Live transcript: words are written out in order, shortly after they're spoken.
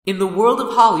In the world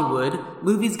of Hollywood,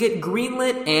 movies get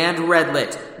greenlit and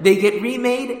redlit. They get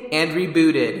remade and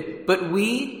rebooted. But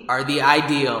we are the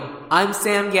Ideal. I'm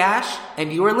Sam Gash,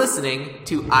 and you are listening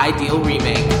to Ideal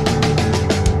Remake.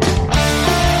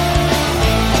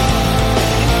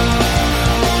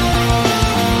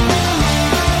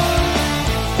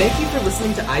 Thank you for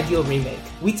listening to Ideal Remake.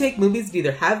 We take movies that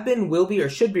either have been, will be, or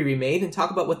should be remade and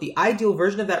talk about what the ideal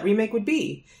version of that remake would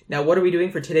be. Now, what are we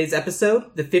doing for today's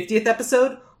episode? The 50th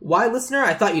episode? Why, listener?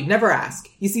 I thought you'd never ask.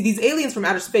 You see, these aliens from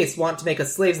outer space want to make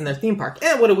us slaves in their theme park,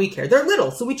 and what do we care? They're little,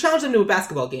 so we challenge them to a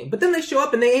basketball game. But then they show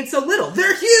up and they ain't so little.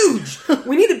 They're huge!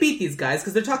 We need to beat these guys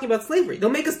because they're talking about slavery. They'll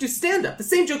make us do stand-up, the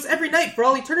same jokes every night for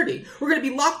all eternity. We're gonna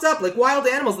be locked up like wild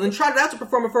animals and then trotted out to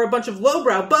perform for a bunch of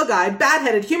lowbrow, bug-eyed,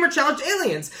 bad-headed, humor-challenged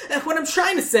aliens. And what I'm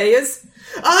trying to say is,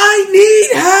 I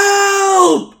need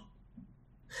help!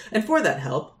 And for that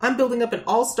help, I'm building up an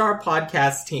all-star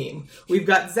podcast team. We've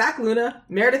got Zach Luna,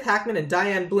 Meredith Hackman, and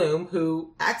Diane Bloom,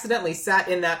 who accidentally sat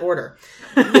in that order.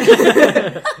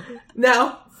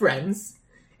 Now, friends,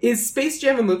 is Space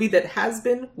Jam a movie that has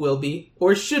been, will be,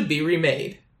 or should be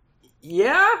remade?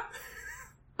 Yeah?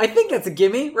 I think that's a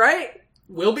gimme, right?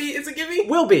 Will be is a gimme?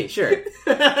 Will be, sure.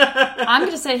 I'm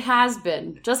going to say has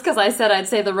been, just because I said I'd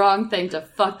say the wrong thing to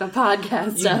fuck the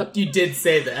podcast up. You did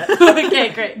say that.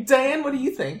 Okay, great. Diane, what do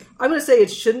you think? I'm going to say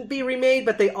it shouldn't be remade,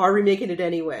 but they are remaking it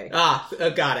anyway.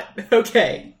 Got it.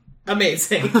 Okay.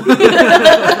 Amazing.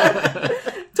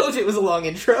 Told you it was a long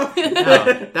intro. Oh,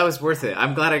 that was worth it.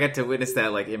 I'm glad I got to witness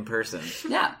that, like, in person.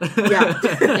 Yeah. Yeah.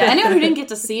 Anyone who didn't get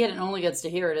to see it and only gets to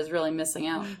hear it is really missing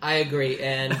out. I agree,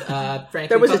 and frankly,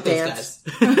 There was fuck a those dance.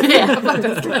 guys. Yeah, fuck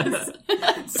those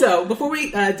guys. So, before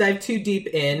we dive too deep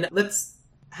in, let's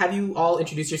have you all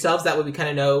introduce yourselves. That way we kind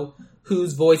of know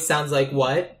whose voice sounds like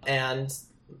what, and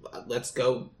let's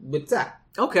go with Zach.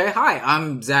 Okay, hi.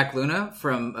 I'm Zach Luna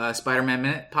from Spider-Man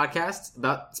Minute podcast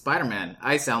about Spider-Man.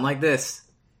 I sound like this.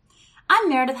 I'm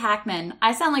Meredith Hackman.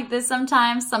 I sound like this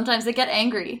sometimes. Sometimes I get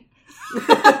angry.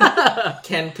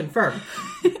 Can confirm.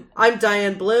 I'm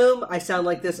Diane Bloom. I sound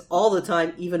like this all the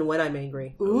time, even when I'm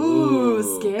angry.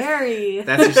 Ooh, scary.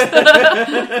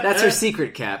 That's her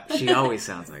secret, Cap. She always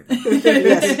sounds like that.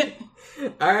 Yes.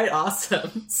 All right,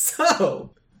 awesome.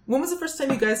 So, when was the first time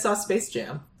you guys saw Space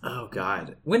Jam? Oh,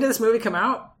 God. When did this movie come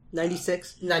out?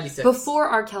 96. 96. Before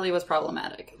R. Kelly was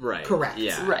problematic. Right. Correct.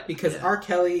 Yeah. Right. Because R.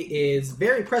 Kelly is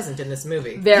very present in this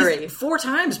movie. Very. He's 4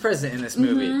 times present in this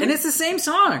movie. And it's the same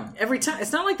song every time.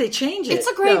 It's not like they change it. It's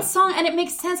a great No. song, and it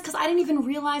makes sense because I didn't even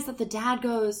realize that the dad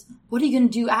goes, "What are you going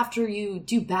to do after you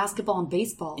do basketball and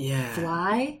baseball? Yeah.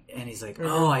 Fly?" And he's like,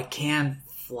 oh, I can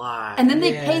fly. And then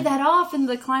they Yeah. pay that off in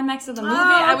the climax of the movie. Oh,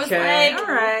 I was okay. like, all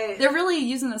right. they're really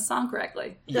using the song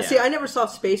correctly. Now, see, I never saw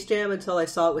Space Jam until I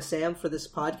saw it with Sam for this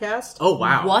podcast. Oh,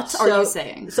 wow. What are you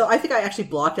saying? So I think I actually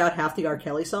blocked out half the R.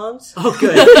 Kelly songs. Oh,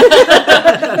 good.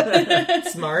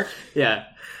 Smart. Yeah.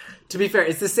 To be fair,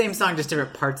 it's the same song, just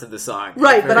different parts of the song.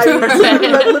 Right, but I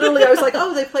literally, I was like,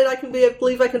 oh, they played I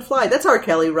Believe I Can Fly. That's R.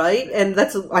 Kelly, right? And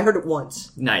I heard it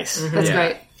once. Nice. That's Yeah.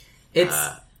 great. It's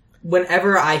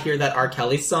whenever I hear that R.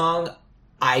 Kelly song,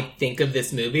 I think of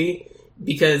this movie.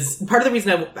 Because part of the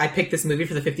reason I picked this movie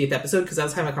for the 50th episode, because I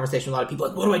was having a conversation with a lot of people,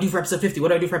 like, what do I do for episode 50? What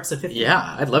do I do for episode 50?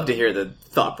 Yeah, I'd love to hear the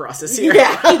thought process here.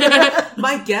 Yeah.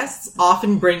 My guests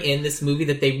often bring in this movie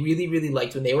that they really, really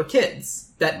liked when they were kids.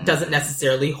 That doesn't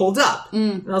necessarily hold up.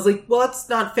 And I was like, well, that's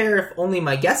not fair if only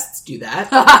my guests do that.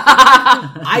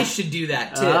 I should do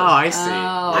that, too. Oh, I see.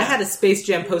 I had a Space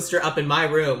Jam poster up in my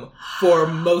room for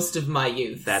most of my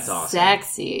youth. That's awesome.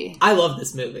 Sexy. I love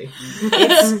this movie.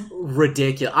 It's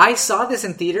ridiculous. I saw this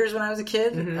in theaters when I was a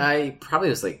kid. I probably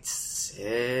was like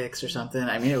 6 or something.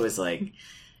 I mean, it was like...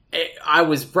 I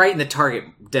was right in the target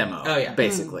demo,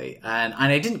 basically. And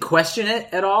I didn't question it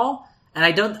at all. And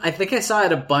I think I saw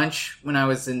it a bunch when I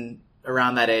was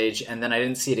around that age, and then I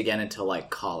didn't see it again until, like,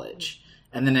 college.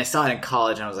 And then I saw it in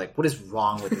college, and I was like, what is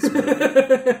wrong with this movie?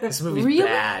 This movie's Really?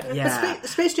 bad. Yeah.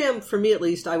 Space Jam, for me at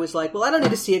least, I was like, well, I don't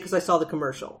need to see it because I saw the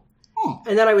commercial.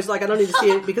 And then I was like, I don't need to see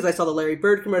it because I saw the Larry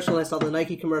Bird commercial and I saw the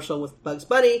Nike commercial with Bugs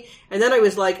Bunny. And then I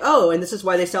was like, oh, and this is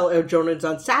why they sell Air Jordans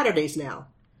on Saturdays now.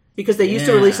 Because they used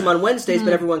to release them on Wednesdays,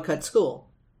 but everyone cut school.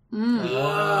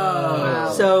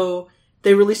 Oh. So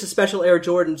they released a special Air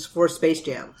Jordans for Space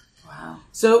Jam. Wow.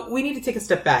 So we need to take a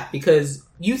step back because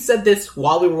you said this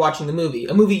while we were watching the movie.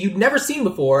 A movie you'd never seen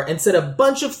before and said a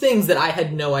bunch of things that I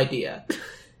had no idea.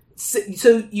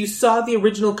 So you saw the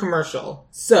original commercial.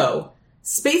 So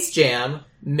Space Jam,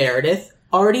 Meredith,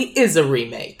 already is a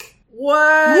remake. What?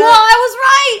 Whoa, I was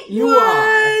right! You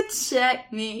are.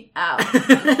 Check me out.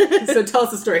 So tell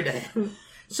us the story, Dan.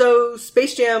 So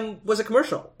Space Jam was a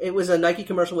commercial. It was a Nike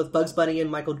commercial with Bugs Bunny and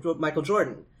Michael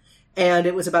Jordan. And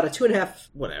it was about a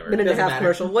 2.5 minute and a half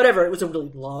commercial. Whatever. It was a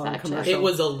really long commercial. It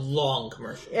was a long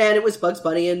commercial. And it was Bugs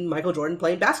Bunny and Michael Jordan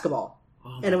playing basketball.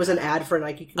 And it was an ad for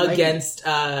Nike. Against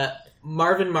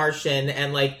Marvin Martian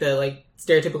and the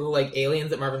stereotypical aliens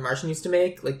that Marvin Martian used to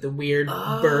make. Like the weird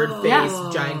bird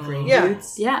face, giant green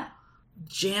boots. Yeah.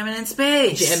 Jamming in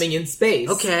space.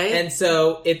 Okay. And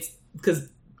so it's because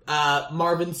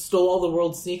Marvin stole all the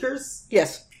world's sneakers.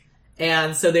 Yes.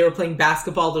 And so they were playing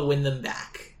basketball to win them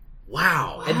back.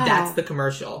 Wow. And that's the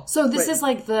commercial. So this is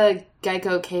like the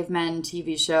Geico Cavemen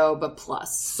TV show, but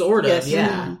plus. Sort of, yes. yeah.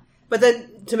 Mm-hmm. But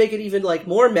then, to make it even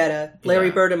more meta,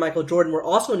 Larry Bird and Michael Jordan were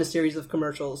also in a series of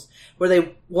commercials where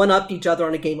they one-upped each other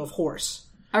on a game of horse.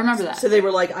 I remember that. So they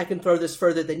were like, I can throw this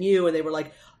further than you, and they were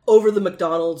like, over the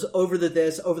McDonald's, over the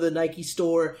this, over the Nike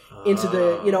store, into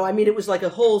the, it was like a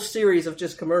whole series of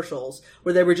just commercials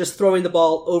where they were just throwing the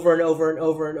ball over and over and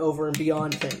over and over and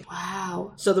beyond things.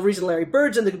 Wow. So the reason Larry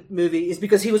Bird's in the movie is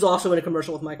because he was also in a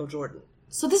commercial with Michael Jordan.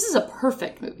 So this is a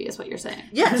perfect movie, is what you're saying.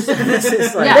 Yes.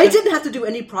 They didn't have to do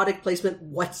any product placement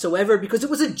whatsoever because it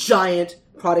was a giant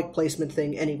product placement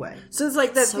thing anyway. So it's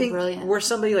like that thing brilliant. where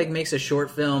somebody makes a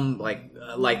short film,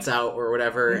 Lights Out or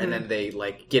whatever, and then they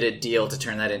get a deal to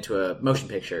turn that into a motion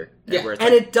picture. Yeah.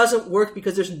 And it doesn't work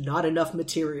because there's not enough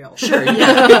material. Sure,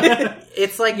 yeah.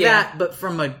 It's like that, but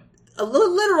from a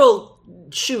literal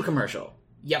shoe commercial.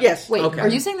 Yep. Yes. Wait, are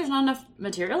you saying there's not enough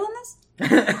material in this?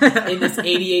 In this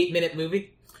 88-minute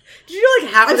movie? Did you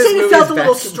know half I'm of this saying movie it felt is a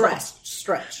little basketball?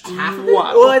 stretched. Half of it?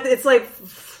 Wow. Well, it's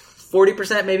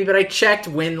 40% maybe, but I checked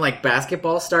when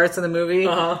basketball starts in the movie,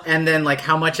 and then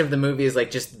how much of the movie is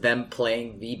just them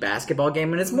playing the basketball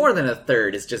game, and it's more than a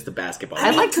third. It's just the basketball.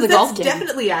 I game. liked the golf game.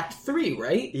 Definitely Act 3,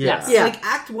 right? Yeah. Yes.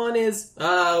 Act 1 is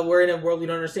we're in a world we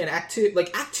don't understand. Act 2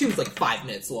 is 5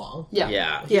 minutes long.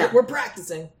 Yeah. We're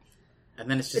practicing. And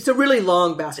then it's It's a really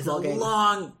long basketball game.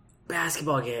 long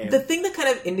basketball game. The thing that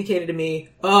kind of indicated to me,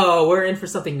 we're in for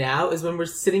something now, is when we're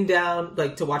sitting down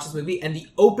to watch this movie, and the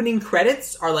opening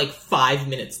credits are 5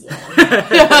 minutes long.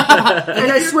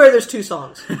 And I swear there's 2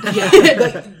 songs.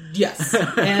 Yes.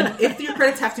 And if your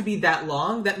credits have to be that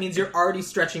long, that means you're already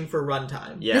stretching for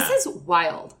runtime. Yeah. This is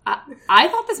wild. I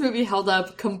thought this movie held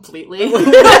up completely.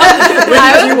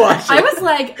 I was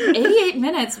like, 88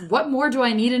 minutes. What more do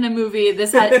I need in a movie?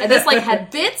 This had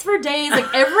bits for days.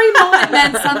 Every moment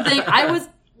meant something. I was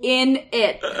in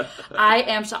it. I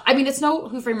am shocked. I mean, it's no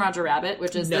Who Framed Roger Rabbit,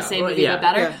 which is the same movie but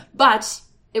better. But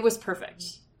it was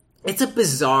perfect. It's a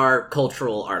bizarre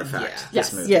cultural artifact.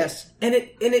 This movie. Yes. And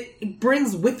it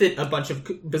brings with it a bunch of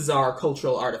bizarre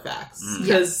cultural artifacts.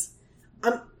 Because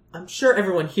I'm sure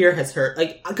everyone here has heard,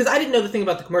 because I didn't know the thing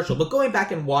about the commercial, but going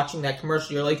back and watching that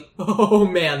commercial, you're like, oh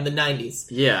man, the 90s.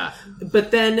 Yeah. But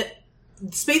then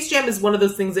Space Jam is one of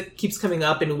those things that keeps coming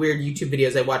up in weird YouTube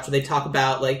videos I watch where they talk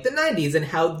about the 90s and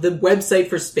how the website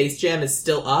for Space Jam is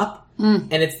still up.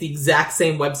 And it's the exact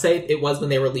same website it was when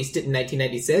they released it in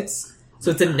 1996. So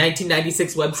it's a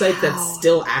 1996 website that's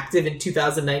still active in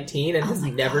 2019 and has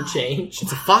never changed.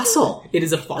 It's a fossil. It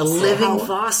is a fossil. A living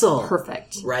fossil.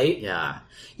 Perfect. Right? Yeah.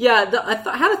 Yeah,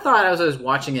 I had a thought as I was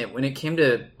watching it when it came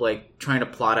to, trying to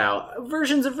plot out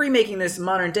versions of remaking this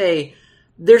modern day.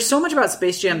 There's so much about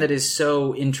Space Jam that is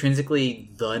so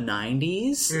intrinsically the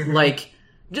 90s.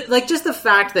 Mm-hmm. Just the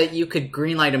fact that you could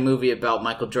greenlight a movie about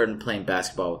Michael Jordan playing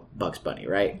basketball with Bugs Bunny,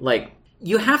 right?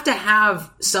 You have to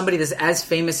have somebody that's as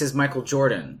famous as Michael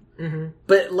Jordan,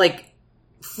 but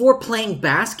for playing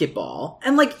basketball,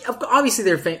 and obviously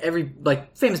every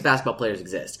famous basketball players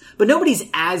exist, but nobody's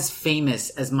as famous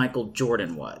as Michael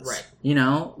Jordan was,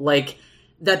 right?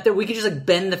 That we could just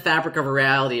bend the fabric of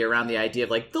reality around the idea of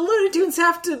the Looney Tunes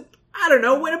have to, I don't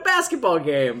know, win a basketball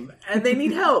game and they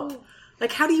need help.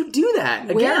 How do you do that?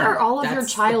 Again, where are all of your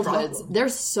childhoods?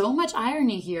 There's so much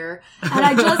irony here. And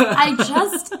I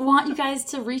just want you guys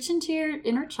to reach into your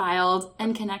inner child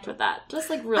and connect with that. Just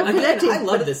really I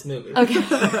love this movie. Okay.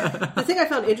 The thing I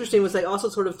found interesting was they also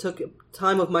sort of took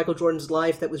time of Michael Jordan's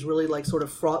life that was really sort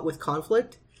of fraught with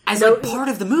conflict. As part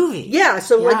of the movie. Yeah,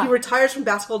 so he retires from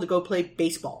basketball to go play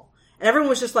baseball. And everyone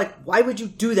was just like, why would you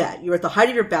do that? You're at the height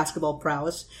of your basketball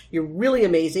prowess. You're really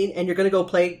amazing, and you're going to go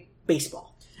play baseball.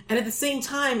 And at the same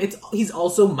time, he's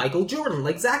also Michael Jordan,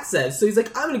 like Zach says. So he's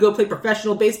like, I'm going to go play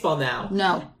professional baseball now.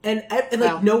 No. And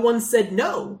no one said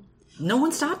no. No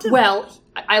one stopped him. Well,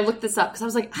 I looked this up because I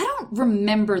was like, I don't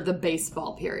remember the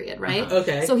baseball period, right?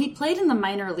 Okay. So he played in the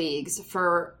minor leagues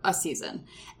for a season.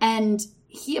 And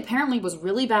he apparently was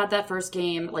really bad that first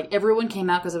game. Like, everyone came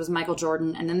out because it was Michael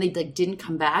Jordan, and then they didn't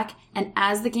come back. And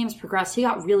as the games progressed, he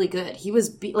got really good. He was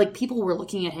people were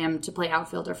looking at him to play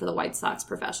outfielder for the White Sox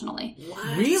professionally.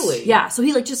 What? Really? Yeah. So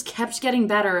he just kept getting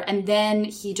better, and then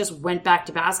he just went back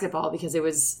to basketball because it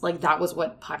was that was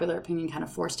what popular opinion kind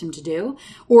of forced him to do.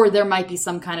 Or there might be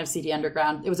some kind of CD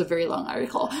underground. It was a very long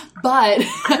article, but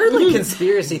I heard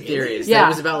conspiracy theories. Yeah, that it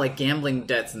was about gambling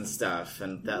debts and stuff,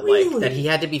 and that that he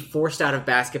had to be forced out of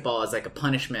basketball as a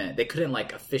punishment. They couldn't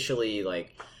officially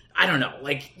I don't know.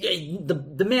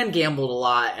 The man gambled a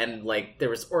lot, and there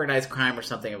was organized crime or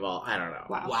something involved. I don't know.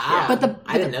 Wow. Yeah. But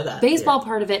I didn't know that. Baseball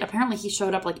part of it, apparently he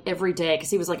showed up every day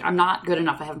because he was I'm not good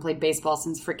enough. I haven't played baseball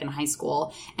since freaking high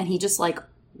school. And he just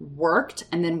worked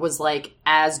and then was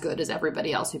as good as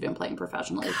everybody else who'd been playing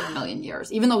professionally for a million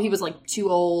years. Even though he was too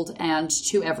old and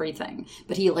too everything.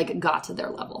 But he got to their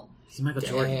level. He's Michael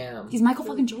Jordan. He's Michael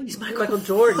fucking Jordan. He's Michael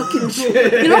Jordan.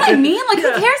 You know what I mean? Who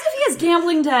cares if he has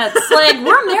gambling debts?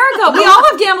 We're America. We all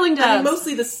have gambling debts. I mean,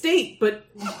 mostly the state, but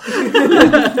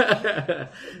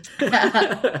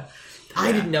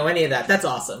I didn't know any of that. That's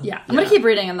awesome. Yeah. I'm going to keep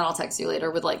reading and then I'll text you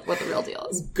later with what the real deal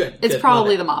is. Good. It's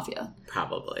probably the mafia.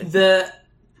 Probably.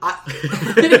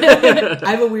 I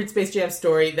have a weird Space Jam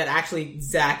story that actually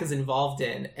Zach is involved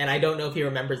in, and I don't know if he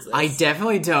remembers this. I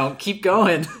definitely don't. Keep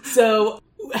going. So,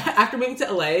 after moving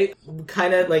to LA, we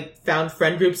kind of found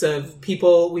friend groups of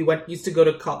people we used to go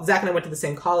to Zach and I went to the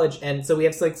same college, and so we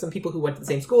have some people who went to the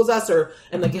same school as us,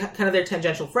 kind of their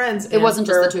tangential friends. It wasn't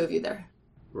just the two of you there.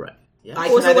 Right. Yeah. I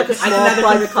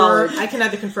can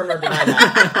neither confirm nor deny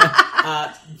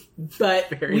that. But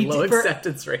very low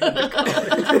acceptance rate.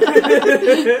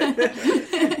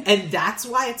 And that's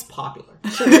why it's popular.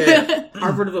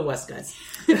 Harvard of the West, guys.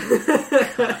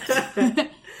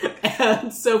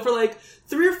 And so for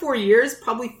 3 or 4 years,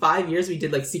 probably 5 years, we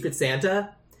did Secret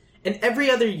Santa. And every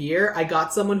other year, I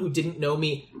got someone who didn't know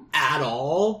me at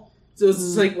all. So it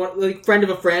was just friend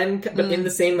of a friend, but in the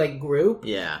same group.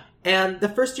 Yeah. And the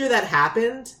first year that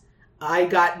happened, I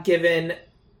got given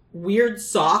weird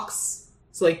socks.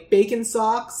 So bacon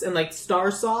socks and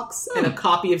star socks and a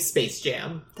copy of Space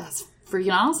Jam. That's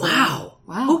freaking awesome. Wow.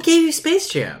 Who gave you Space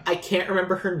Jam? I can't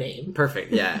remember her name.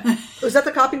 Perfect, yeah. Was that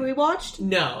the copy we watched?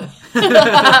 No. So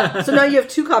now you have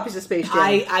 2 copies of Space Jam.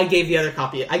 I gave the other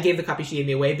copy. I gave the copy she gave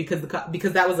me away because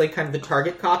that was kind of the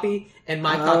Target copy, and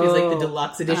my copy is the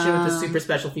deluxe edition with the super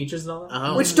special features and all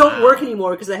that. Which don't work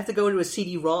anymore because they have to go into a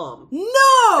CD-ROM.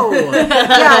 No!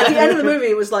 Yeah, at the end of the movie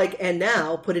it was and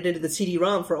now put it into the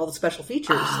CD-ROM for all the special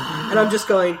features. And I'm just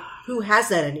going, who has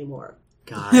that anymore?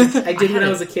 God. I did when I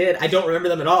was a kid. I don't remember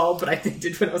them at all, but I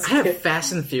did when I was a kid. I had a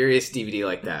Fast and Furious DVD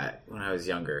like that when I was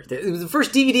younger. It was the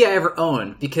first DVD I ever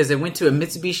owned because I went to a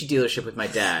Mitsubishi dealership with my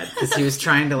dad because he was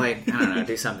trying to,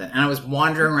 do something. And I was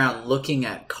wandering around looking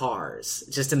at cars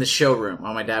just in the showroom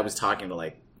while my dad was talking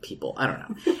to, people. I don't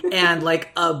know. And,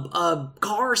 a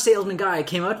car salesman guy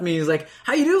came up to me. He was like,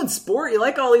 how you doing, sport? You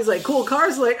like all these, cool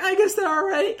cars? I guess they're all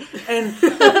right. And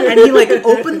he,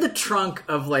 opened the trunk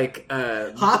of,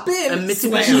 hop in! A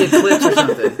Mitsubishi Eclipse or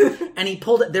something. And he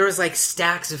pulled it. There was,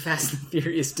 stacks of Fast and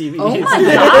Furious DVDs. Oh, my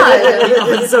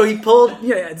God. And so he pulled,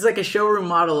 it's a showroom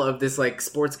model of this,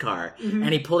 sports car. Mm-hmm.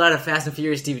 And he pulled out a Fast and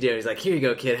Furious DVD. And he's like, here you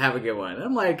go, kid. Have a good one. And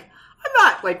I'm like, I'm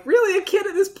not, really a kid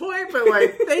at this point, but,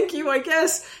 thank you, I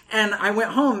guess. And I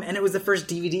went home, and it was the first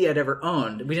DVD I'd ever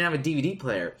owned. We didn't have a DVD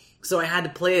player. So I had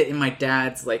to play it in my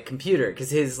dad's, computer,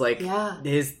 because his,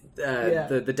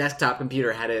 the desktop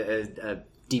computer had a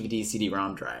DVD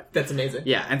CD-ROM drive. That's amazing.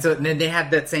 Yeah, and so then they had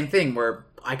that same thing where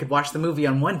I could watch the movie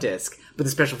on one disc, but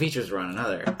the special features were on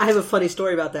another. I have a funny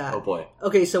story about that. Oh, boy.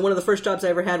 Okay, so one of the first jobs I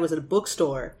ever had was at a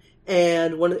bookstore.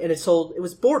 And it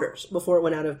was Borders before it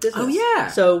went out of business. Oh, yeah.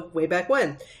 So, way back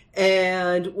when.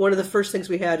 And one of the first things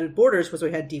we had at Borders was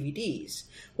we had DVDs.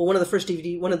 Well, one of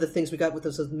the things we got with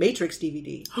us was Matrix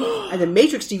DVD. And the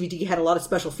Matrix DVD had a lot of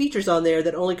special features on there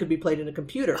that only could be played in a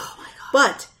computer. Oh, my God.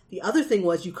 But the other thing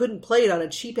was you couldn't play it on a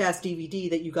cheap-ass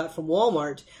DVD that you got from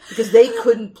Walmart because they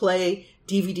couldn't play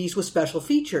DVDs with special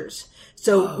features.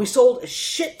 So we sold a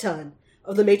shit ton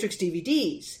of the Matrix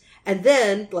DVDs. And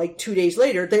then, 2 days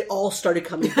later, they all started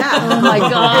coming back. Oh my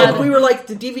God. And we were like,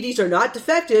 the DVDs are not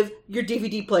defective, your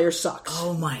DVD player sucks.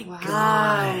 Oh my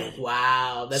God.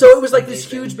 Wow. So it was this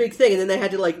huge big thing, and then they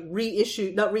had to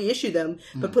not reissue them,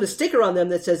 but put a sticker on them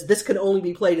that says, this can only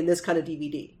be played in this kind of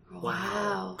DVD. Oh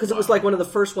Wow. Because it was like one of the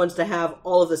first ones to have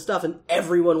all of this stuff, and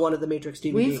everyone wanted the Matrix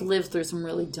DVD. We've lived through some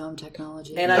really dumb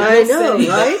technology. And I know, say,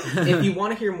 right? If you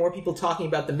want to hear more people talking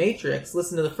about the Matrix,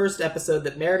 listen to the first episode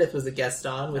that Meredith was a guest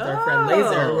on with our friend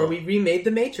Laser, where we remade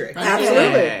the Matrix.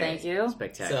 Absolutely. Thank you.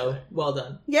 Spectacular. So, well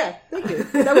done. Yeah, thank you.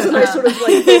 That was a nice sort of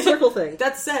like full circle thing.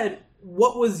 That said,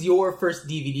 what was your first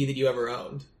DVD that you ever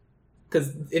owned?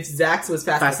 Because if Zach's was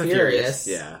Fast and Furious.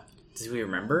 Yeah. Do we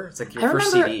remember? It's like your I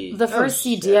first remember CD. the first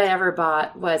CD I ever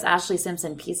bought was Ashley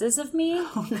Simpson Pieces of Me.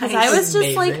 Because I was just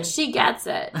Amazing. like, she gets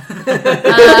it.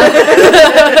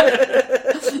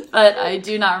 But I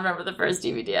do not remember the first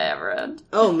DVD I ever owned.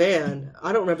 Oh man,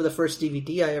 I don't remember the first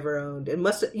DVD I ever owned. It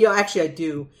must, actually I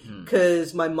do,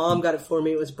 because my mom got it for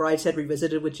me. It was Brideshead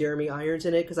Revisited with Jeremy Irons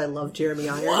in it, because I love Jeremy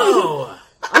Irons. Whoa!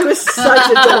 I was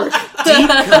such a dork. Deep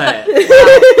cut.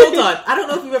 Hold on. I don't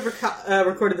know if you've ever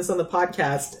recorded this on the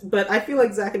podcast, but I feel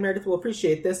like Zach and Meredith will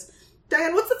appreciate this.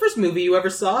 Diane, what's the first movie you ever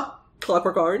saw?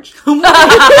 Clockwork Orange. Oh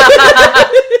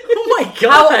my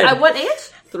god! At what age?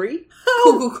 3.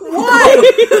 Why?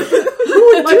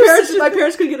 My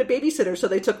parents couldn't get a babysitter, so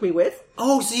they took me with.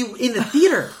 Oh, so you in the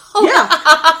theater? Yeah,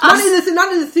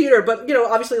 not in the theater, but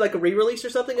obviously like a re-release or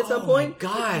something at some point. Oh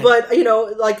my god! But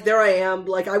like there I am,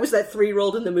 like I was that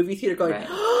 3-year-old in the movie theater going. Right.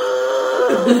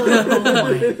 Oh my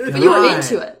god! But you were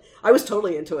into it. I was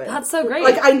totally into it. That's so great.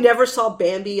 Like I never saw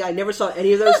Bambi. I never saw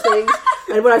any of those things.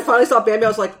 And when I finally saw Bambi, I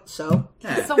was like, so.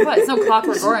 So what? It's no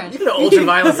Clockwork Orange. No ultra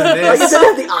violence in Like, it this. didn't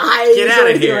have the eyes Get or outta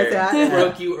anything here. like that. It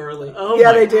broke you early. Oh Yeah,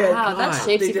 my they did. Wow, that God.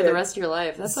 shapes They you for did. the rest of your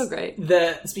life. That's so great.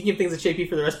 Speaking of things that shape you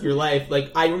for the rest of your life,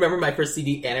 like I remember my first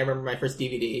CD and I remember my first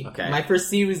DVD. Okay. My first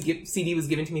CD was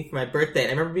given to me for my birthday, and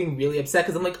I remember being really upset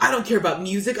because I'm like, I don't care about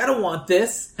music. I don't want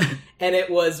this. And it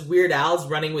was Weird Al's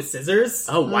Running with Scissors.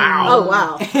 Oh wow! Oh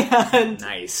wow. And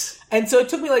Nice. so it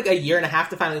took me like a year and a half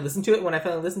to finally listen to it. When I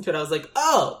finally listened to it, I was like,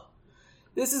 oh,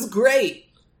 this is great.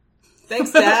 Thanks,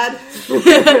 Dad.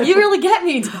 You really get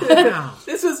me. Wow.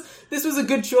 This was a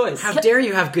good choice. How dare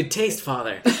you have good taste,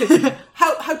 Father?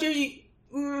 How dare you?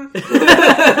 Can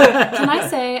I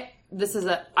say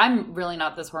I'm really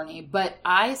not this horny, but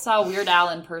I saw Weird Al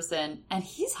in person, and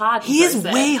he's hot. He is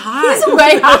person. way hot. He's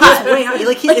way hot. Way hot.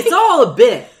 Like it's all a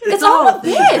bit. It's all a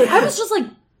bit. I was just like,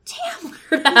 damn,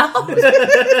 Weird Al.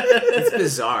 It's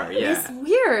bizarre. Yeah. It's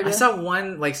weird. I saw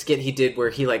one like skit he did where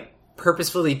he like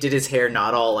purposefully did his hair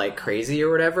not all like crazy or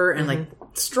whatever, and like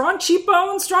strong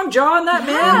cheekbones, strong jaw on that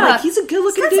man. Like he's a good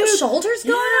looking He's got dude. some shoulders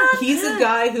going on. He's a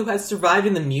guy who has survived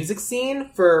in the music scene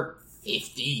for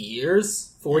 50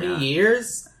 years, 40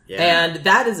 years. Yeah. And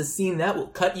that is a scene that will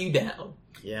cut you down.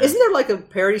 Yeah. Isn't there like a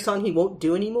parody song he won't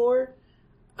do anymore?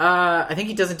 I think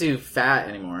he doesn't do fat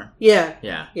anymore. Yeah.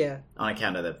 Yeah. Yeah. On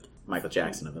account of the Michael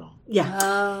Jackson of it all.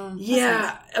 Yeah.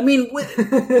 Yeah, I mean,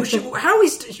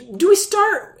 do we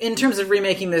start in terms of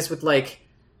remaking this with like,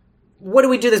 what do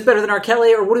we do that's better than R.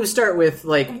 Kelly, or what do we start with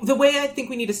like? The way I think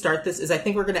we need to start this is I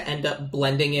think we're going to end up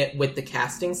blending it with the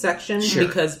casting section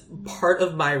because part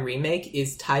of my remake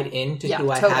is tied into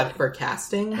who I totally. have for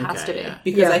casting. It has to be. yeah.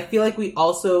 Because I feel like we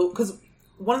also... Because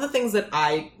one of the things that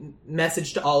I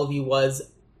messaged to all of you was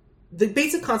the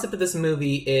basic concept of this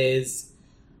movie is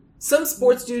some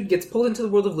sports dude gets pulled into the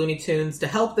world of Looney Tunes to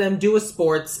help them do a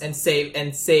sports and save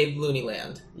Looney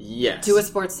Land. Yes, Do a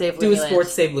sports save Do Looney a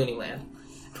sports save Looney Land.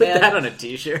 Put that on a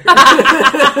T-shirt. Do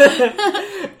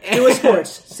a sports.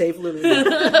 Save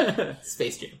Looney.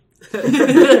 Space Jam.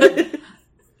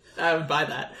 I would buy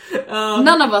that.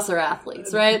 None of us are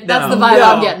athletes, right? No. That's the vibe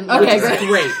I'm getting. Okay, Which is great.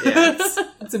 great. Yeah.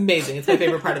 It's amazing. It's my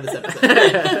favorite part of this episode.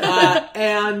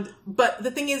 But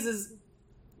the thing is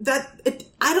that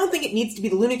I don't think it needs to be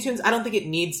the Looney Tunes. I don't think it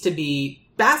needs to be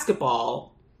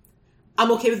basketball.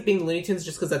 I'm okay with being the Looney Tunes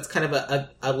just because that's kind of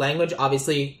a language.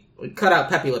 Obviously, we cut out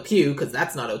Pepe Le Pew because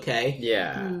that's not okay.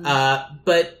 Yeah.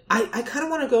 But I kind of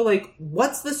want to go like,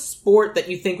 what's the sport that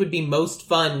you think would be most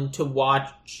fun to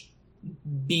watch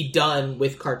be done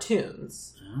with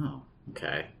cartoons? Oh,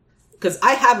 okay. Because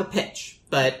I have a pitch,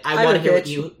 but I want to hear what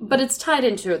pitch. you... But it's tied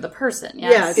into the person, Yeah,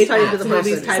 yes? it's tied into the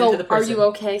absolutely person. is tied So into the are person. you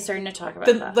okay starting to talk about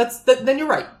that? Then you're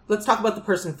right. Let's talk about the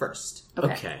person first.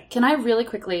 Okay. Can I really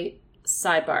quickly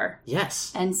sidebar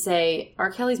Yes. and say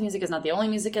R. Kelly's music is not the only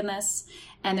music in this,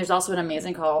 and there's also an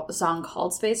amazing song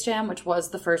called Space Jam, which was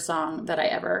the first song that I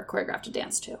ever choreographed a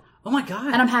dance to. Oh my god.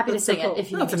 And I'm happy to That's so sing cool. it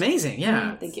if you Oh, need it's me to. amazing.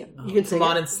 Yeah. Thank you. You can sing Come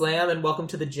on it. and slam and welcome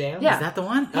to the jam. Yeah. Is that the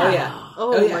one? Oh, yeah.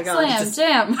 Oh, yeah. my god.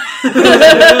 Slam,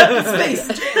 jam. Space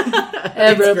jam.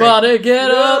 Everybody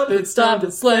get up, it's time to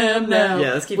slam now.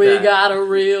 Yeah, let's keep We that. got a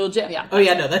real jam. Yeah. Oh,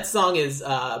 yeah, no, that song is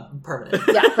permanent.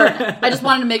 Yeah, perfect. I just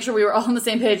wanted to make sure we were all on the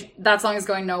same page. That song is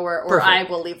going nowhere, or Perfect. I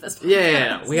will leave this.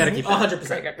 Yeah. We got to keep that.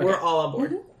 100%. We're all on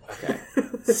board. Okay.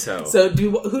 So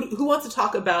who wants to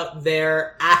talk about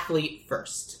their athlete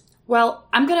first? Well,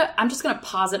 I'm just gonna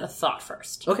posit a thought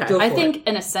first. Okay. I think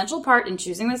an essential part in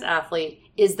choosing this athlete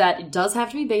is that it does have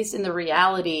to be based in the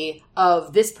reality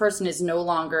of this person is no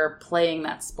longer playing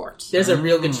that sport. There's a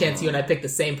real good chance you and I picked the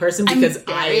same person because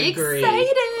I agree. Excited.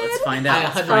 Let's find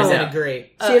out. I 100%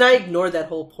 agree. See, and I ignored that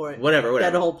whole point. Whatever.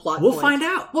 That whole plot We'll point. find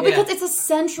out. Well, because it's a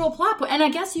central plot point. And I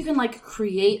guess you can, like,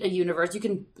 create a universe. You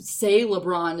can say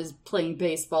LeBron is playing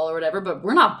baseball or whatever, but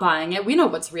we're not buying it. We know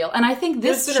what's real. And I think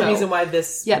this There's been a reason why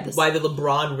why the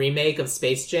LeBron remake of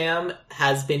Space Jam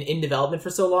has been in development for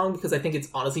so long, because I think it's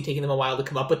honestly taking them a while to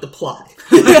come up with the plot.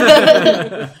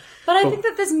 But I think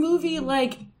that this movie,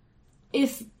 like,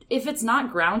 if it's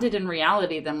not grounded in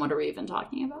reality, then what are we even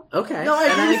talking about? Okay. No, I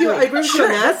agree with you. I agree with you on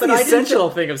that. That's But the I didn't essential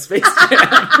thing of Space Jam.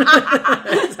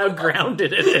 That's how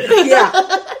grounded it is. Yeah,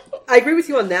 I agree with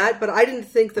you on that. But I didn't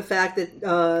think the fact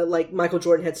that like Michael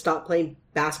Jordan had stopped playing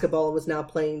basketball and was now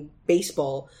playing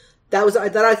baseball. That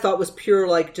I thought was pure,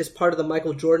 like, just part of the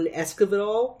Michael Jordan-esque of it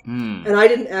all. And I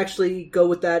didn't actually go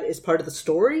with that as part of the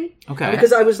story. Okay.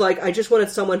 Because I was like, I just wanted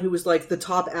someone who was, like, the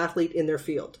top athlete in their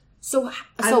field. So like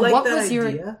what that was your...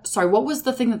 idea. Sorry, what was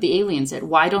the thing that the aliens did?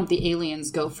 Why don't the aliens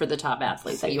go for the top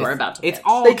athlete that you are about to pick? It's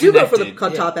all They do go for the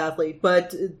connected. top athlete,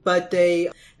 but they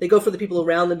go for the people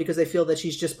around them because they feel that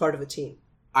she's just part of a team.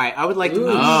 All right, I would like to... Ooh,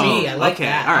 I like okay,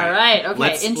 that. All right, okay.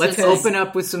 Let's interesting. open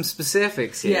up with some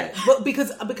specifics here. Yeah, well,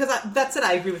 because that said,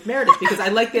 I agree with Meredith, because I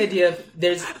like the idea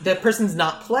of that person's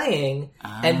not playing,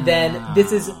 and then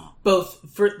this is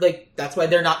both for, like, that's why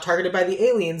they're not targeted by the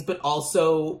aliens, but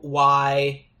also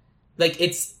why, like,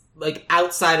 it's, like,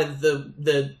 outside of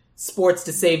the sports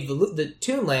to save the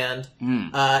Toonland,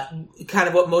 kind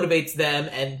of what motivates them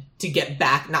and to get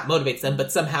back, not motivates them,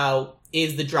 but somehow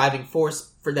is the driving force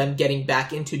for them getting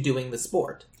back into doing the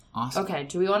sport. Awesome. Okay,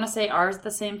 do we want to say ours at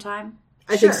the same time?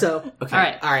 I think so. Okay. All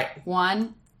right. All right.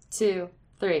 1, 2,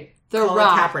 3. The Colin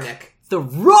Rock. Kaepernick. The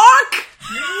Rock?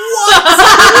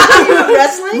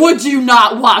 Wrestling? Would you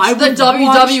not watch I the would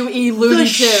WWE Looney the Tunes?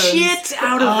 shit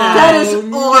out of that. That is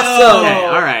awesome. Okay,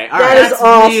 all right. That is That's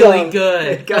awesome. really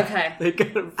good.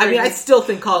 Okay. I mean, I still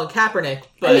think Colin Kaepernick,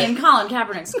 but I mean, Colin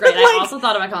Kaepernick's great. I also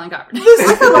thought about Colin Kaepernick.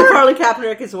 I thought about Colin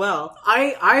Kaepernick as well.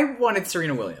 I wanted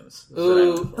Serena Williams.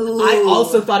 Ooh. I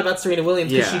also thought about Serena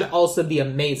Williams because Yeah. she'd also be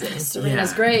amazing.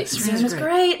 Serena's great. Serena's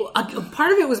great.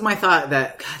 Part of it was my thought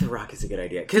that, God, The Rock is a good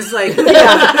idea. Because, like,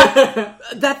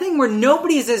 that thing where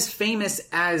nobody's as famous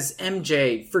as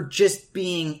MJ for just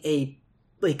being a,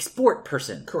 like, sport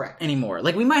person. Correct. Anymore.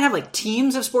 Like, we might have, like,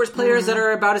 teams of sports players that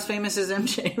are about as famous as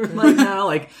MJ right now.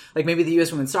 Like maybe the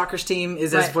U.S. women's soccer team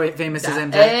is as famous as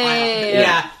MJ. Hey.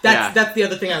 Yeah, that's the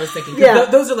other thing I was thinking. Yeah.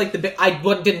 Those are like the big... I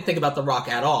didn't think about The Rock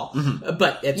at all.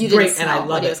 But it's You didn't great, and I smell love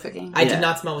what he it. was cooking. I Yeah. did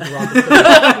not smell what The Rock was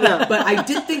cooking. No, but I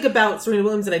did think about Serena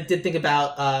Williams, and I did think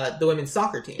about the women's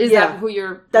soccer team. Is that who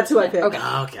you're... That's who I picked. Okay.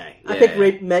 Okay. I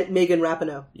picked Megan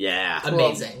Rapinoe. Yeah.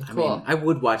 Amazing. I Cool. mean, I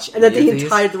would watch And then any the of these.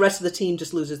 entire rest of the team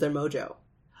just loses their mojo.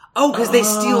 Oh, because they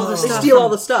steal the They stuff. steal from- all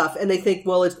the stuff, and they think,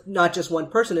 well, it's not just one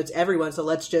person, it's everyone, so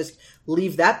let's just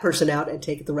leave that person out and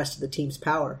take the rest of the team's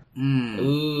power.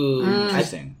 Ooh.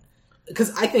 Interesting.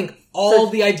 Because I think all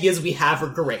the ideas we have are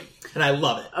great, and I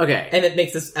love it. Okay. And it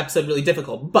makes this episode really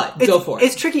difficult, but go for it.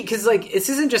 It's tricky because, like, this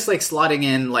isn't just, like, slotting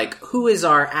in, like, who is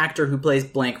our actor who plays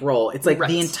blank role. It's like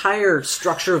the entire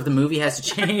structure of the movie has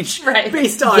to change Right.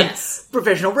 based on Yes.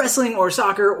 professional wrestling or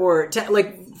soccer or,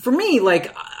 like, for me,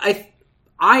 like,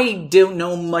 I don't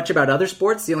know much about other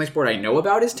sports. The only sport I know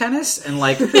about is tennis, and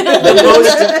like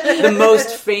the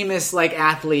most famous like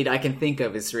athlete I can think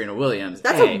of is Serena Williams.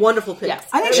 That's a wonderful pick. Yes.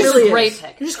 I think It she's really a great is.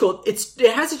 pick. It's just cool.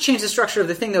 It has to change the structure of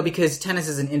the thing though because tennis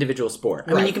is an individual sport.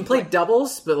 I mean, you can play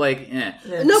doubles, but like, No,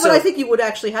 So- but I think you would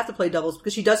actually have to play doubles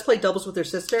because she does play doubles with her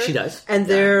sister. She does. And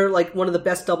they're like one of the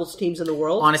best doubles teams in the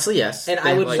world. honestly, yes. And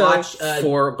They I would have, watch...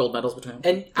 4 gold medals between them.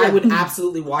 And I would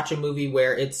absolutely watch a movie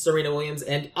where it's Serena Williams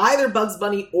and either Bugs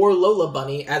Bunny or Lola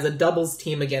Bunny as a doubles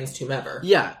team against whomever.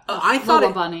 Yeah, I thought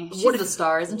Lola Bunny. She's the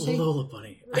star, isn't she? Lola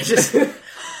Bunny. I just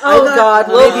Oh God!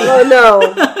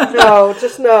 No,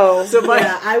 just no. so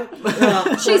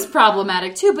my She's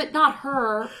problematic too, but not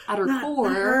her at her core.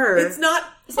 her. It's not...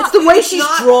 It's the way she's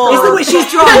drawn. It's the way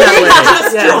she's drawn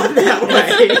that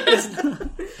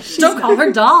way. Don't call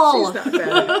her doll.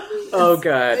 Oh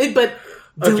god. But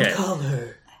don't Okay. call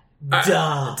her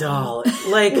Dull.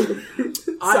 Like,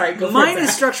 sorry, mine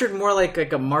is structured more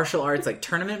like a martial arts like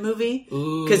tournament movie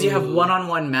because you have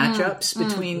one-on-one matchups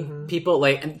between people,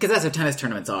 like because that's what tennis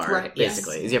tournaments are, right?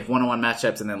 Basically, is you have one-on-one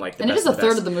matchups and then like the and best it is a third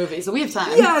best. of the movie, so we have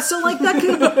time. Yeah, so like that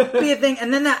could be a thing,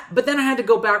 and then but then I had to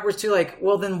go backwards to like,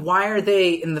 well, then why are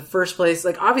they in the first place?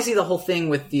 Like, obviously, the whole thing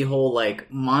with the whole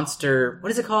like monster,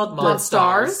 what is it called?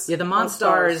 Monstars. Yeah, the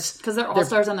Monstars, because they're all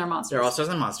stars and they're monsters. They're all stars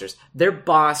and monsters. Their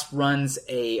boss runs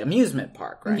a amusement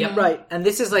park, right? Yep. Right. And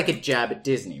this is like a jab at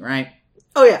Disney, right?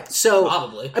 Oh yeah. So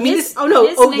probably. I mean, his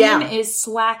name is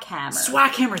Swackhammer.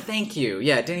 Swackhammer, thank you.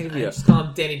 Yeah, Danny DeVito. Just call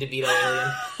him Danny DeVito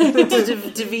Alien.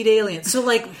 DeVito Alien. So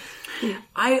like,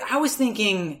 I was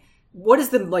thinking, what is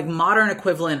the like modern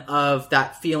equivalent of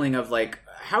that feeling of like,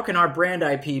 how can our brand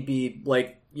IP be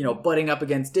like, butting up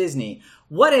against Disney?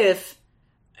 What if,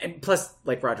 and plus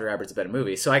like Roger Rabbit's a better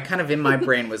movie, so I kind of in my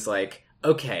brain was like,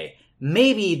 okay,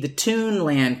 maybe the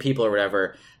Toonland people or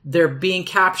whatever, they're being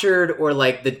captured, or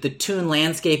like the Toon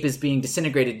landscape is being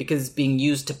disintegrated because it's being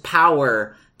used to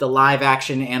power the live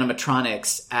action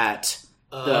animatronics at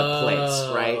the place,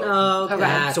 right? Oh,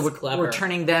 okay. So we're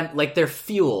turning them like they're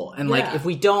fuel, and like if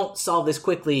we don't solve this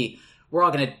quickly, we're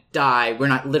all gonna die. We're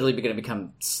not literally going to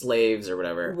become slaves or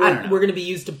whatever. I don't know. We're going to be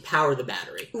used to power the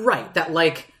battery, right? That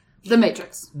like The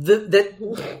Matrix. The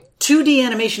 2D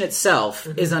animation itself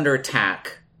is under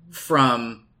attack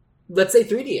from, let's say,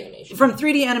 3D animation. From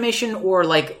 3D animation or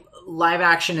like live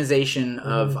actionization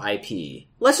of IP.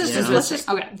 Let's just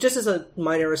just as a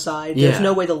minor aside, there's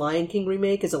no way the Lion King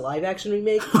remake is a live action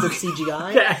remake with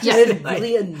CGI. It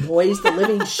really annoys the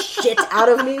living shit out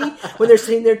of me when they're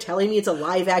sitting there telling me it's a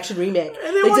live action remake.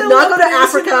 They did not go to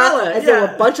Africa and there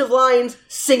were a bunch of lions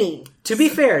singing. To be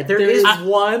fair, there is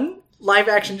one live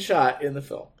action shot in the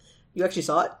film. You actually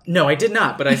saw it? No, I did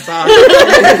not, but I saw it.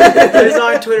 I saw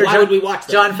on Twitter. Why would we watch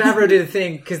that? John Favreau did a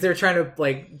thing because they're trying to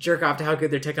like jerk off to how good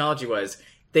their technology was.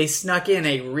 They snuck in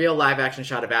a real live action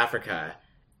shot of Africa.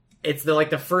 It's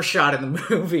the first shot in the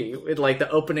movie with like the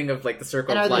opening of like the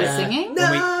circle of light. And are they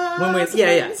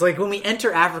singing? So like when we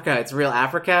enter Africa, it's real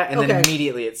Africa, and then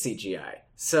immediately it's CGI.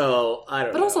 So I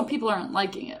don't know. But also people aren't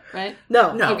liking it, right?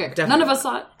 No. Okay. Definitely. None of us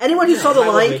saw it. Anyone who saw The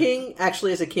Lion King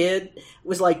actually as a kid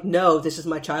was like, no, this is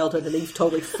my childhood, and they've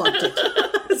totally fucked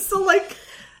it.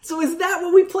 So is that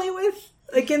what we play with?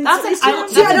 Again, I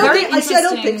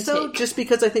don't think so. Take. Just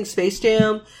because I think Space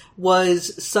Jam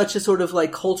was such a sort of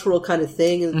like cultural kind of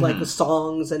thing, and like with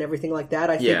songs and everything like that.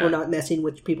 I think we're not messing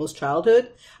with people's childhood.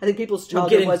 I think people's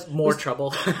childhood was more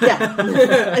trouble. Yeah,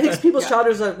 I think people's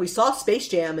childhood was like, we saw Space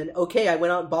Jam, and okay, I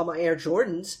went out and bought my Air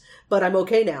Jordans, but I'm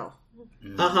okay now.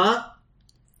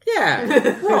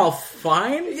 Yeah, we're all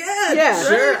fine. Yeah,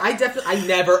 sure. I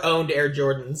never owned Air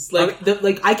Jordans.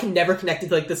 I can never connect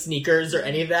to like the sneakers or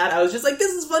any of that. I was just like,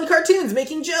 this is fun cartoons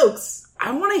making jokes.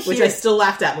 I want to hear, which I still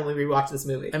laughed at when we rewatched this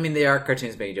movie. I mean, they are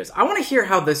cartoons making jokes. I want to hear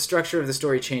how the structure of the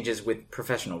story changes with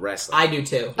professional wrestling. I do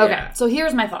too. Okay, so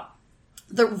here's my thought.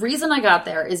 The reason I got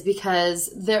there is because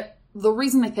the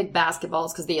reason they picked basketball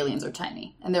is because the aliens are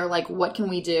tiny. And they're like, what can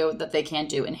we do that they can't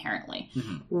do inherently?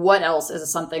 Mm-hmm. What else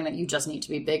is something that you just need to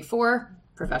be big for?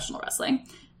 Professional wrestling.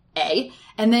 A.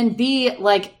 And then B,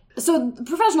 like, so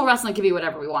professional wrestling could be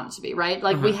whatever we want it to be, right?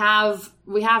 Like, we have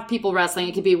people wrestling.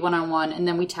 It could be one-on-one, and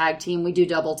then we tag team. We do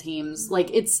double teams. Like,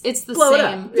 it's the blow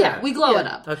same. Yeah, we glow it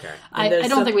up. Okay. I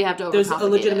don't think we have to overcomplicate There's a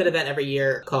legitimate event every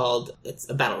year called, it's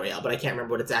a battle royale, but I can't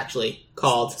remember what it's actually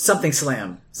called. Something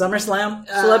Slam. Summer Slam?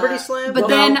 Celebrity Slam? But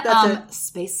then,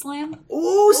 Space Slam?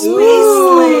 Ooh, Space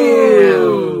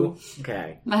Slam!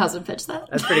 Okay. My husband pitched that.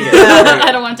 That's pretty good.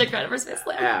 I don't want to take credit for Space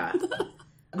Slam. Yeah.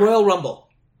 Royal Rumble.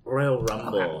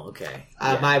 Okay.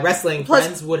 My wrestling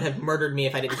friends would have murdered me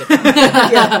if I didn't get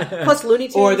that. Plus Looney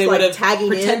Tunes, or they would have tagging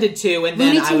pretended to, and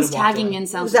Looney then I would Tunes have tagging in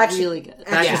sounds really good.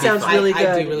 Actually sounds really good.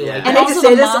 I do really like it. And also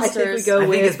the monsters. I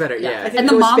think it's better, yeah. And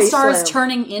the Monstars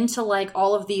turning into like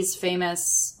all of these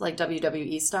famous like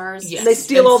WWE stars. Yes. And they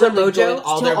steal all their mojo.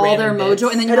 All their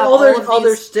mojo, and then you have all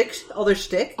their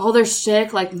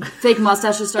shtick, like fake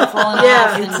mustaches start falling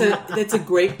off. It's a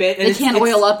great bit. And they can't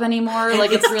oil up anymore.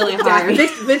 Like it's really hard.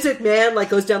 Vince McMahon like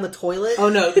goes down the toilet. Oh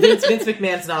no, Vince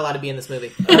McMahon's not allowed to be in this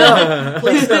movie. No,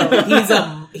 please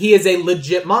no. He is a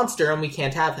legit monster, and we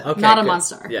can't have him. Okay, not a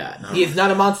monster. Yeah, no. He is not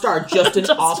a monster, just an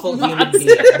awful human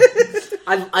being.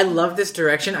 I love this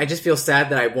direction. I just feel sad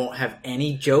that I won't have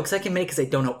any jokes I can make because I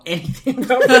don't know anything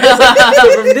about this.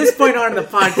 So from this point on in the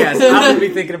podcast, I'm going to be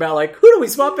thinking about like, who do we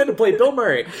swap in to play Bill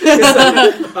Murray?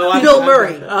 Bill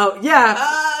Murray. Oh yeah.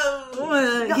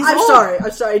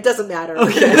 I'm sorry. It doesn't matter.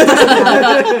 Okay.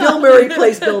 Bill Murray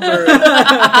plays Bill Murray.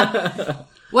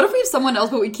 What if we have someone else,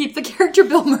 but we keep the character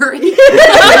Bill Murray?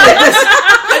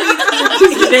 I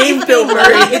He's named Bill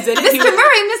Murray.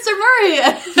 Mr. Murray.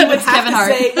 He would have Kevin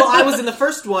Hart. Say, well, I was in the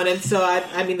first one, and so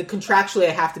I mean, contractually,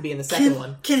 I have to be in the second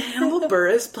one. Can Hannibal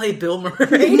Buress play Bill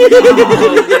Murray?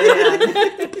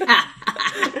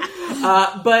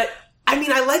 But I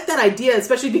mean, I like that idea,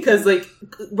 especially because like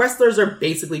wrestlers are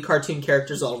basically cartoon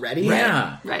characters already.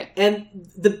 Yeah, right. And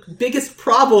the biggest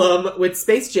problem with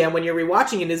Space Jam when you're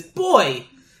rewatching it is, boy,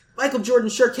 Michael Jordan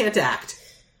sure can't act.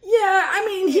 Yeah, I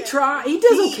mean, he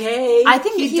does okay. I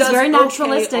think he's very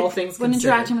naturalistic when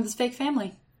interacting with his fake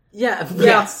family. Yeah.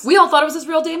 Yes. We all thought it was his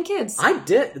real damn kids. I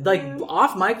did. Like,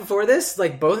 off mic before this,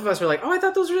 like, both of us were like, oh, I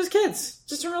thought those were his kids.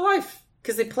 Just in real life.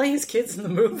 Because they play his kids in the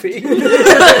movie.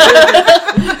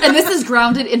 And this is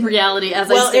grounded in reality, as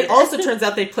I Well, stated. it also turns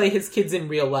out they play his kids in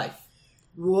real life.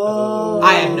 Whoa.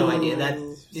 I have no idea. That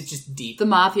it's just deep. The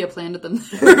mafia planted them.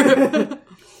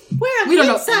 We don't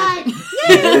know.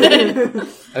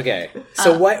 Okay,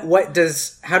 so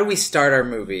how do we start our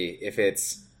movie if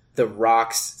it's The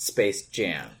Rock's Space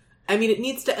Jam? I mean, it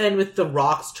needs to end with The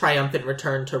Rock's triumphant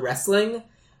return to wrestling,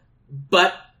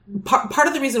 but part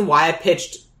of the reason why I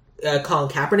pitched Colin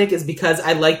Kaepernick is because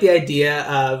I like the idea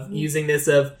of using this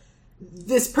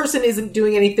person isn't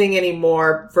doing anything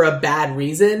anymore for a bad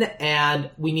reason, and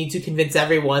we need to convince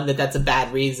everyone that that's a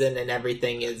bad reason, and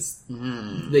everything is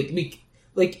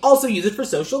like also use it for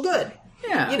social good.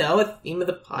 Yeah, a theme of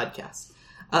the podcast.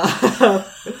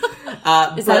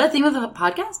 Is that a theme of the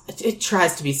podcast? It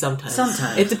tries to be sometimes.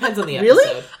 Sometimes it depends on the episode.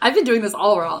 Really? I've been doing this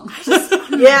all wrong.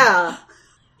 Yeah.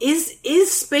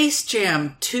 Is Space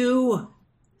Jam too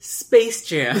Space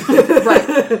Jam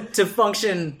right to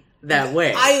function that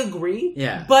way? I agree.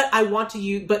 Yeah, but I want to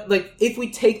use. But like, if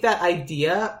we take that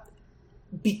idea,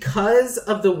 because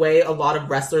of the way a lot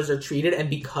of wrestlers are treated, and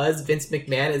because Vince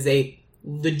McMahon is a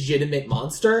legitimate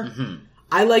monster,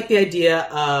 I like the idea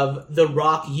of The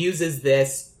Rock uses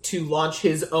this to launch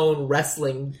his own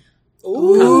wrestling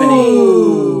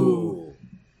company.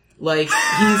 Like,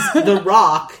 he's The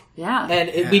Rock. Yeah. And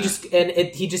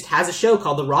he just has a show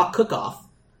called The Rock Cook-Off.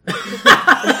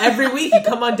 And every week you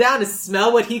come on down to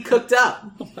smell what he cooked up.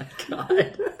 Oh my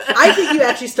god. I think you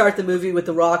actually start the movie with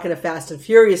The Rock in a Fast and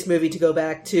Furious movie to go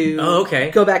back to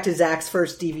go back to Zach's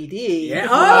first DVD.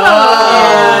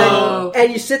 Yeah.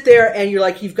 And you sit there and you're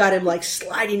like, you've got him like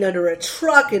sliding under a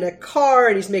truck in a car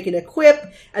and he's making a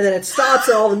quip, and then it stops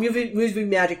and all the movie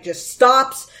magic just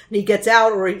stops, and he gets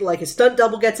out, or like his stunt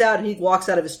double gets out and he walks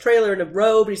out of his trailer in a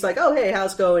robe and he's like, oh hey,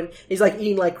 how's it going? He's like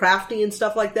eating like crafty and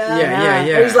stuff like that. Yeah.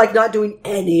 And he's like not doing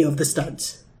any of the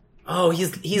stunts. Oh,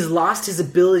 he's lost his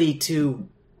ability to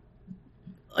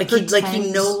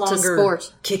he no longer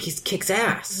kicks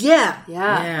ass.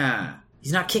 Yeah.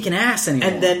 He's not kicking ass anymore.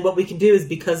 And then what we can do is,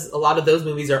 because a lot of those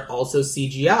movies are also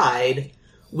CGI'd,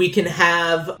 we can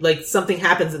have like something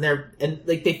happens and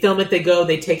like they film it, they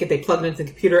take it, they plug it into the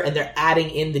computer, and they're adding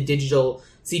in the digital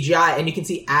CGI, and you can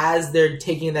see as they're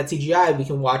taking in that CGI, we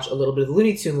can watch a little bit of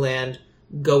Looney Tune Land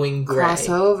going gray.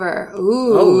 Crossover.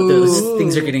 Ooh. Oh, those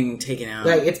things are getting taken out.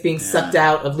 Like, it's being sucked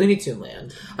out of Looney Tune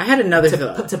Land. I had another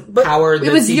thought. To power the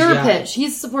It was CGI. your pitch.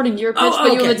 He's supporting your pitch,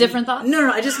 but you have a different thought?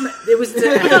 No, it was...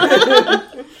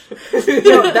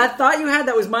 that thought you had,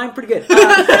 that was mine pretty good.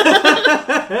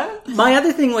 My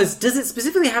other thing was, do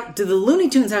the Looney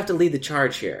Tunes have to lead the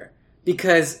charge here?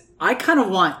 Because I kind of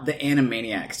want the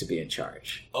Animaniacs to be in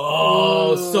charge.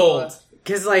 Oh, sold.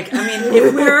 Because, like, I mean,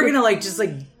 if we are gonna, like, just,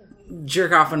 like,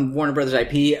 jerk off on Warner Brothers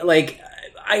IP, like,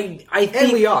 I think...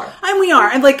 And we are.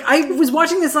 And, like, I was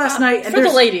watching this last night, and for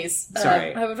the ladies.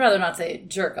 Sorry. I would rather not say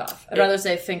jerk off. I'd rather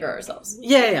say finger ourselves.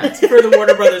 Yeah. It's for the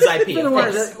Warner Brothers IP. For the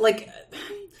Warner, like,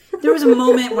 there was a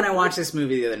moment when I watched this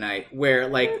movie the other night where,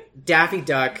 like, Daffy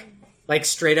Duck, like,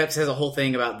 straight up says a whole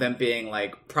thing about them being,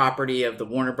 like, property of the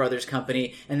Warner Brothers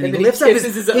company, and then he lifts up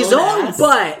his own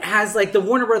butt, has, like, the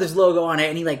Warner Brothers logo on it,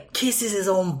 and he, like, kisses his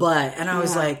own butt, and I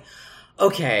was like,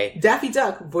 okay. Daffy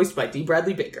Duck, voiced by D.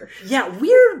 Bradley Baker. Yeah,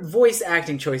 weird voice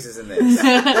acting choices in this.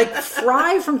 Like,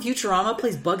 Fry from Futurama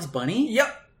plays Bugs Bunny?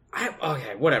 Yep.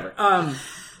 Okay, whatever.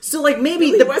 So, like,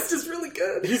 maybe Billy West is really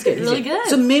good. He's good. Really good.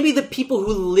 So maybe the people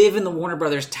who live in the Warner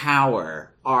Brothers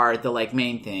tower are the, like,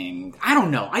 main thing. I don't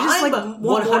know. I just, like, want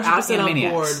more 100% on Animaniacs.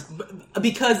 board.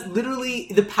 Because literally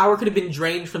the power could have been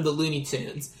drained from the Looney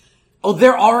Tunes. Oh,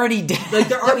 they're already dead. Like,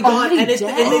 they're already gone. And they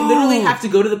literally have to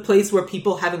go to the place where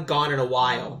people haven't gone in a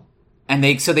while. And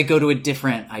they go to a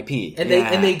different IP. And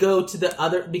they go to the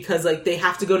other, because, like, they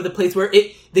have to go to the place where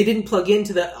they didn't plug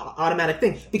into the automatic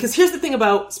thing. Because here's the thing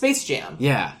about Space Jam.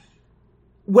 Yeah.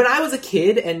 When I was a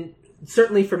kid and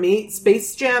certainly for me,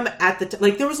 Space Jam at the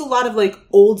like there was a lot of like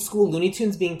old school Looney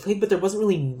Tunes being played, but there wasn't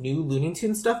really new Looney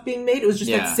Tunes stuff being made. It was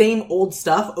just that same old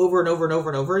stuff over and over and over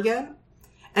and over again.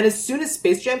 And as soon as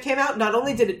Space Jam came out, not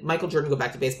only did Michael Jordan go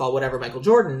back to baseball, whatever, Michael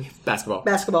Jordan...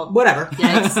 Basketball. Whatever.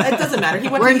 It doesn't matter.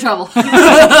 We're in trouble.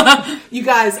 You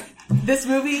guys, this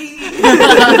movie...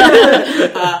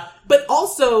 but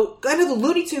also, kind of the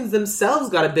Looney Tunes themselves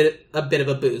got a bit of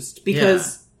a boost.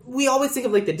 Because we always think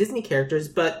of, like, the Disney characters,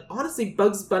 but honestly,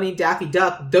 Bugs Bunny, Daffy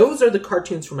Duck, those are the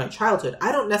cartoons from my childhood.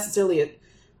 I don't necessarily,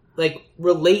 like,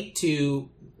 relate to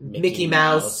Mickey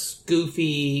Mouse,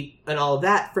 Goofy, and all of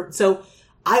that. So...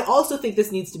 I also think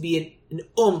this needs to be an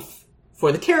oomph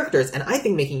for the characters, and I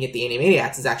think making it the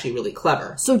Animaniacs is actually really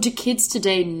clever. So do kids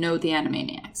today know the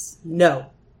Animaniacs? No.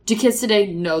 Do kids today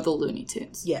know the Looney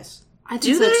Tunes? Yes. I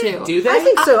think so too. Do they? I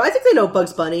think so. I think they know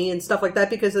Bugs Bunny and stuff like that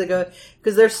because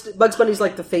Bugs Bunny's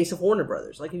like the face of Warner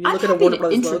Brothers. Like if you look at a Warner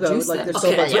Brothers logo, like there's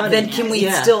so Bugs Bunny. Then can we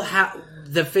still have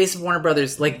the face of Warner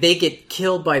Brothers? Like they get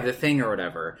killed by the Thing or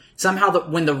whatever. Somehow,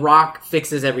 when the Rock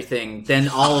fixes everything, then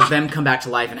all of them come back to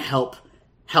life and help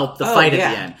the fight at the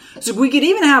end. So we could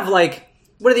even have, like,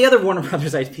 what are the other Warner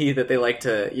Brothers IP that they like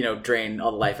to, drain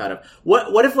all the life out of?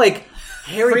 What if, like,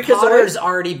 Harry Potter's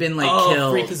already been, like,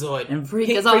 killed? Freakazoid. And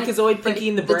Freakazoid, Pinky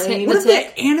in the Brain. What if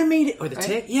the animated... Or the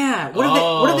Tick? Yeah. What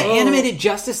if the animated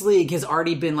Justice League has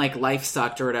already been, like, life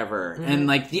sucked or whatever? Mm-hmm. And,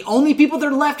 like, the only people that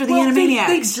are left are the Animaniacs.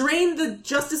 They drained the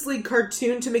Justice League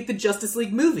cartoon to make the Justice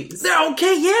League movies. They're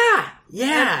okay, yeah.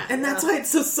 Yeah. And that's why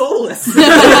it's so soulless.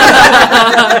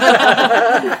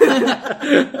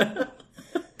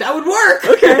 That would work.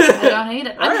 Okay. I don't hate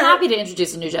it. I'm happy to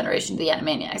introduce a new generation to the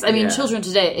Animaniacs. I mean, children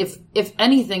today, if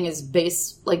anything is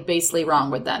basely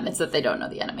wrong with them, it's that they don't know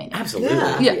the Animaniacs.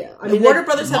 Absolutely. Yeah. I mean, Warner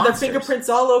Brothers have their fingerprints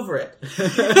all over it.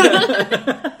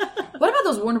 What about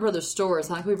those Warner Brothers stores,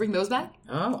 huh? Can we bring those back?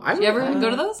 Oh, you ever go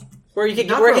to those? Where you could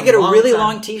get a really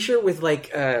long T-shirt with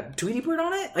like Tweety Bird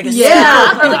on it, like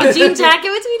or like a jean jacket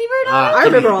with Tweety Bird on it. I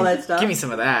remember all that stuff. Give me some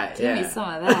of that. Give me some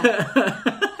of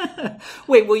that.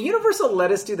 Wait, will Universal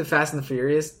let us do the Fast and the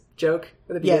Furious joke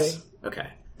at the beginning? Yes. Okay.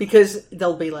 Because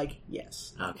they'll be like,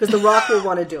 yes. Because The Rock will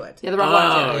want to do it. Yeah, The Rock will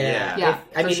want to do it. Yeah.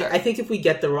 I mean, sure. I think if we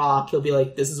get The Rock, he'll be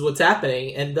like, this is what's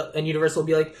happening. And Universal will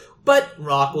be like, but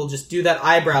Rock will just do that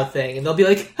eyebrow thing. And they'll be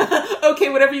like, okay,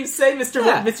 whatever you say, Mr.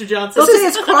 Johnson. They'll say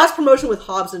it's cross-promotion with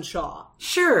Hobbs and Shaw.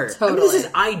 Sure. Totally. I mean, this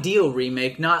is ideal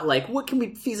remake, not like, what can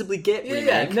we feasibly get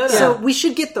remake? No. So we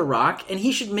should get The Rock, and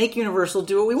he should make Universal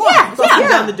do what we want. Yeah.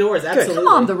 Down the doors, absolutely. Come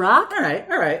on, The Rock. All right.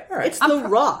 It's The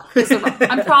Rock.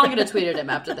 I'm probably going to tweet at him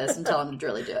after this and tell him to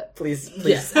really do it. Please.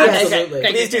 Yes, absolutely.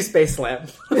 Okay. Please do Space Slam.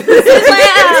 Space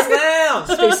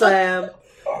Slam.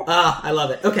 I love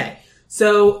it. Okay.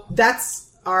 So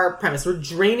that's our premise. We're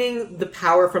draining the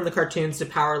power from the cartoons to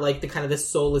power like the kind of this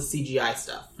soulless CGI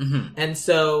stuff. Mm-hmm. And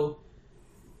so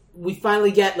we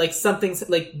finally get like something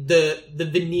like the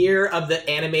veneer of the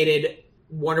animated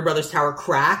Warner Brothers tower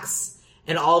cracks,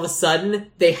 and all of a sudden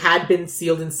they had been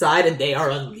sealed inside and they are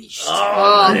unleashed.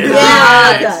 Oh,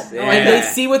 yeah. And they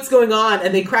see what's going on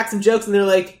and they crack some jokes and they're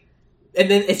like, and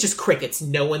then it's just crickets.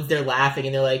 No one's there laughing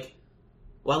and they're like,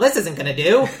 well, this isn't gonna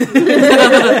do.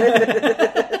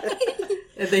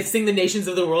 And they sing the Nations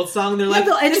of the World song, and they're like,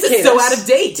 "This is so out of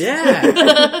date."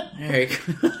 Yeah.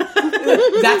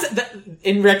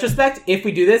 In retrospect, if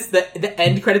we do this, the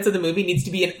end credits of the movie needs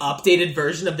to be an updated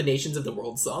version of the Nations of the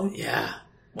World song. Yeah.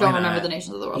 Don't remember the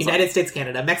Nations of the World. United States,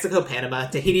 Canada, Mexico, Panama,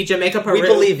 Tahiti, Jamaica, Peru. We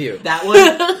believe you. That one.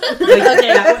 Okay,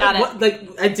 got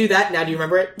it. I do that. Now, do you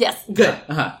remember it? Yes. Good.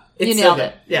 You nailed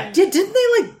it. Yeah. Didn't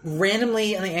they like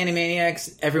randomly on the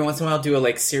Animaniacs every once in a while do a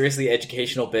like seriously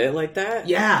educational bit like that?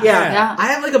 Yeah. I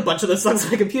have like a bunch of those songs on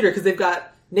my computer because they've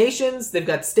got nations, they've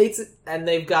got states, and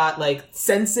they've got like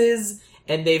senses,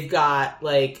 and they've got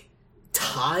like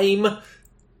time.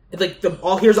 Like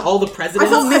here's all the presidents. I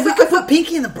thought maybe we could put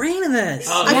Pinky in the Brain in this.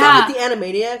 I thought that the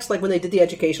Animaniacs, like when they did the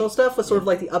educational stuff, was sort of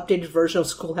like the updated version of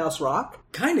Schoolhouse Rock.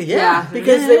 Kind of, yeah.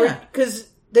 Because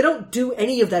they don't do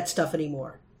any of that stuff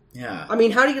anymore. Yeah. I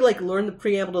mean, how do you like learn the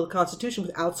preamble to the Constitution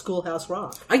without Schoolhouse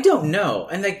Rock? I don't know.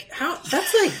 And like how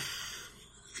that's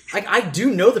like I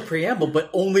do know the preamble, but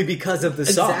only because of the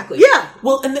song. Exactly. Yeah.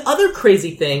 Well, and the other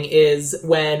crazy thing is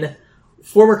when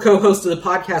former co-host of the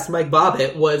podcast, Mike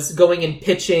Bobbitt, was going and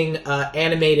pitching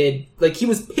animated, like he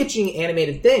was pitching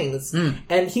animated things,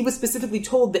 and he was specifically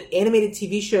told that animated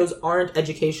TV shows aren't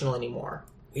educational anymore.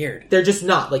 Weird. They're just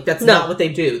not. Like that's not what they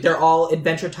do. They're all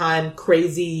Adventure Time,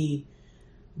 crazy,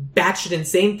 batshit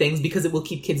insane things because it will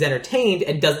keep kids entertained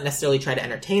and doesn't necessarily try to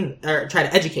entertain or try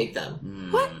to educate them.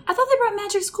 What? I thought they brought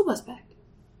Magic School Bus back.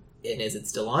 And is it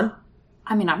still on?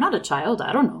 I mean, I'm not a child.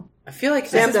 I don't know. I feel like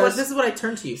Sam knows. This is what I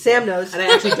turn to you for. Sam knows. And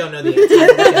I actually don't know the answer.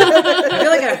 I feel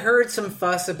like I heard some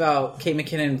fuss about Kate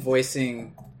McKinnon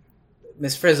voicing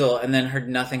Miss Frizzle and then heard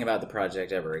nothing about the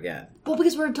project ever again. Well,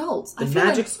 because we're adults. The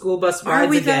Magic School Bus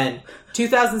rides again.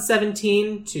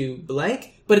 2017 to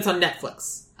blank, but it's on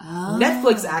Netflix. Oh.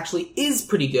 Netflix actually is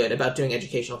pretty good about doing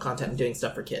educational content and doing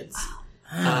stuff for kids.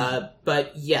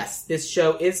 But yes, this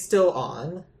show is still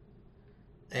on.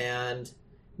 And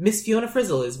Miss Fiona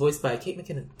Frizzle is voiced by Kate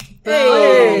McKinnon.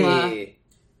 Hey!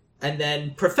 And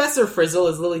then Professor Frizzle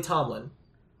is Lily Tomlin.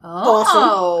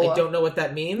 Oh. I don't know what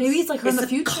that means. Maybe it's like her in the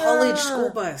future. College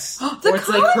school bus. Or it's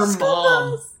like her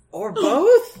mom. Or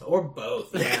both? Or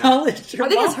both, yeah. College I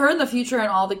think it's her in the future and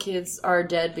all the kids are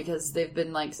dead because they've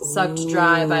been like sucked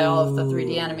dry by all of the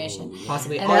 3D animation.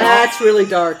 Possibly. And That's really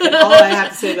dark. All I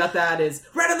have to say about that is,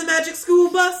 right on the Magic School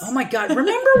Bus! Oh my god,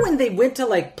 remember when they went to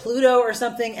like Pluto or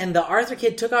something and the Arthur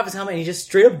kid took off his helmet and he just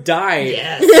straight up died?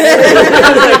 Yes.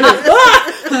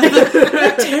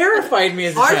 That terrified me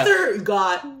as a child. Arthur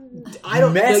got...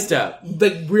 messed up.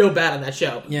 Like, real bad on that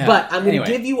show. Yeah. But I'm going to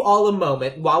give you all a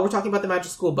moment, while we're talking about the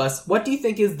Magic School Bus, what do you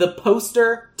think is the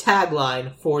poster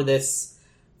tagline for this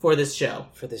show?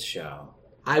 For this show.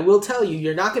 I will tell you,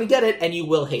 you're not going to get it, and you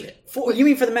will hate it. You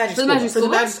mean for the Magic School Bus? For the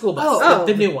Magic School Bus. Oh.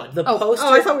 The new one. The poster?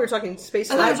 Oh, I thought we were talking space.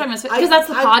 I thought we were talking about because that's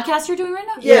the podcast you're doing right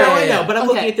now? Yeah, I know, but I'm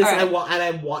Okay, looking at this all right. and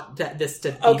I want this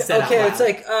to be said out Okay, loud. it's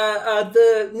like,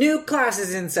 the new class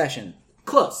is in session.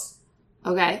 Close.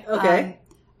 Okay. Okay.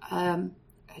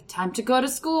 Time to go to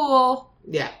school.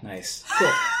 Yeah. Nice.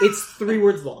 Cool. It's 3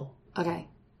 words long. Okay.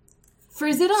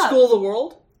 Freeze it up. School of the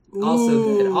World. Also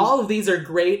good. All of these are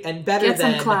great and better Get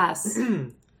than... some class.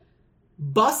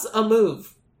 Bus a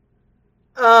Move.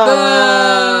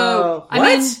 Oh. I What?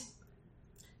 mean, It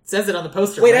says it on the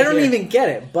poster. Wait, right I don't here. even get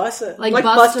it. Bus a... like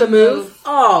Bust a Move?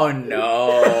 Oh,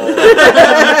 no.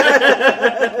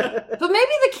 But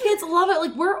maybe the kids love it.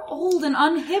 Like, we're old and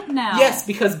unhip now. Yes,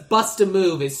 because Bust a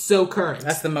Move is so current.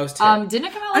 That's the most hit. Didn't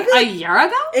it come out like a year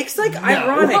ago? It's like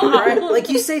ironic, right? Like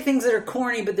you say things that are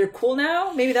corny, but they're cool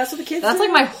now. Maybe that's what the kids That's do?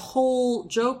 like my whole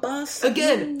joke. Bus.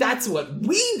 Again, that's what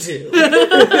we do.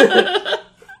 The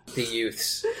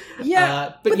youths.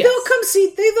 Yeah. but but yes. they'll come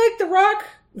see. They like The Rock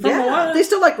from Moana. They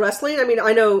still like wrestling. I mean,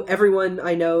 I know everyone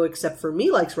I know except for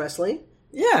me likes wrestling.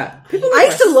 Yeah. I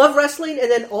used to love wrestling,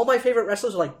 and then all my favorite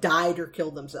wrestlers like died or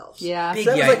killed themselves. Yeah. Big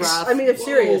So that was yikes. like, I mean, I'm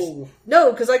serious. Whoa.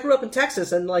 No, because I grew up in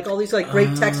Texas, and like all these like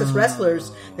great Texas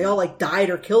wrestlers, they all like died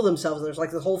or killed themselves. And there's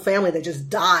like this whole family that just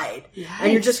died,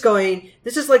 and you're just going,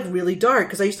 this is like really dark.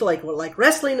 Because I used to like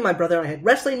wrestling, and my brother and I had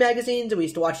wrestling magazines, and we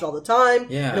used to watch it all the time.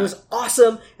 Yeah. And it was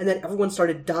awesome. And then everyone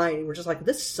started dying, and we're just like,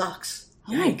 this sucks.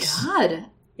 Oh my god.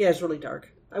 Yeah, it's really dark.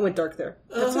 I went dark there.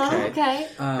 That's Okay.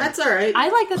 That's all right. I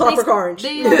like that Clockwork Orange.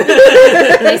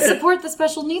 they support the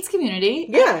special needs community.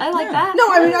 Yeah. I like that. No,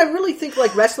 I mean, I really think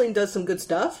like wrestling does some good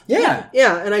stuff. Yeah.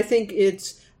 Yeah, and I think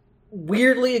it's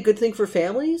weirdly a good thing for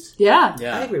families. Yeah.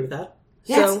 Yeah. I agree with that.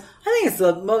 Yes. So, I think it's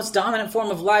the most dominant form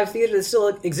of live theater that still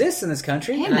exists in this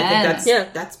country. Yeah. And I think Man.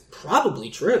 that's probably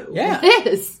true. Yeah. It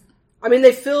is. I mean,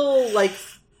 they fill like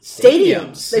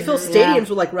stadiums. They fill stadiums Yeah. with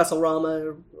like WrestleRama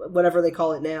or whatever they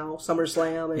call it now,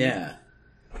 SummerSlam. And Yeah.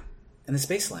 And the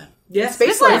Space Slam. Yeah,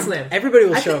 Space Slam. Everybody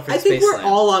will show up for I the think Space we're Slam.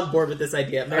 all on board with this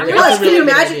idea. Mary, Plus, that's a can you really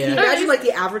good imagine? idea. Can you imagine like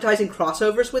the advertising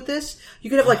crossovers with this? You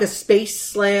could have like a Space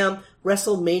Slam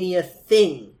WrestleMania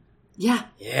thing. Yeah.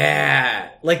 Yeah.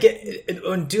 Like,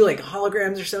 and do like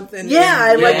holograms or something.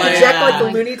 Yeah, and like Yeah. project like the Oh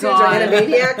my Looney Tunes or God.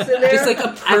 Animaniacs in there, Just like a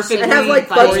perfect and have like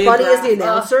Bugs Bunny as the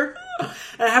announcer.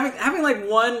 And having like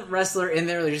one wrestler in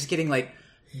there, they're just getting like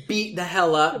beat the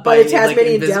hell up By a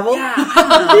Tasmanian devil? Yeah.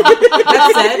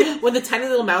 That said, when the tiny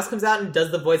little mouse comes out and does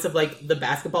the voice of like the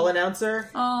basketball announcer,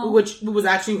 which was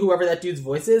actually whoever that dude's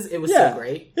voice is, it was so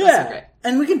great. It was Yeah. so great.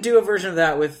 And we can do a version of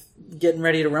that with getting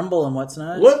ready to rumble and what's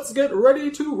not. Let's get ready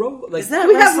to rumble. Like, Is that Do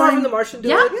we have wrestling? Marvin the Martian do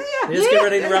Yeah. it? We just get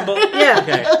ready to rumble? Yeah.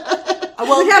 Okay.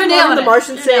 Well, we have you're Marvin nailing the it.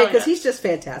 Martian You're say nailing because it. he's just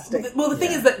fantastic. Well, the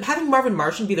thing is that having Marvin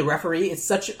Martian be the referee is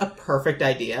such a perfect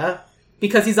idea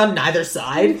because he's on neither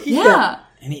side. Yeah.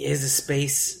 And he is a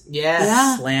space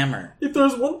Yeah. slammer. If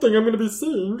there's one thing I'm going to be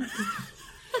seeing,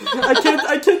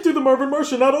 I can't do the Marvin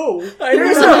Martian at all. There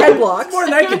is no head blocks. More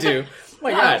than I could do. Oh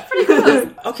my god. Pretty close.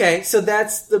 Okay, so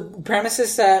that's the premise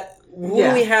is that who Yeah.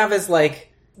 do we have as like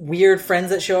weird friends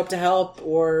that show up to help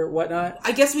or whatnot?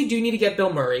 I guess we do need to get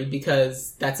Bill Murray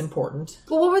because that's important.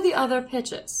 Well, what were the other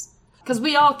pitches? Because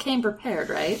we all came prepared,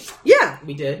 right? Yeah,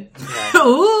 We did.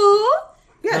 Ooh.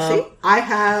 yeah. See, I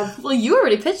have... Well, you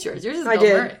already pitched yours. Yours is I Bill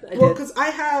did. Murray. I Well, did. because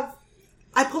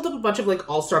I pulled up a bunch of like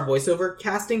all-star voiceover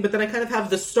casting, but then I kind of have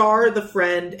the star, the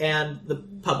friend, and the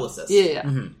publicist. Yeah.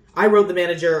 I wrote the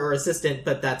manager or assistant,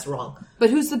 but that's wrong. But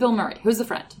who's the Bill Murray? Who's the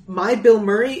friend? My Bill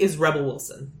Murray is Rebel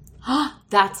Wilson.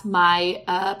 That's my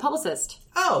publicist.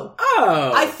 Oh.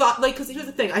 I thought, like, because here's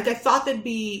the thing. I thought that'd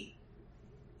be,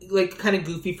 like, kind of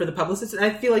goofy for the publicist, and I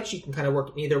feel like she can kind of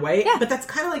work in either way. Yeah. But that's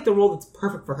kind of like the role that's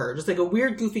perfect for her. Just like a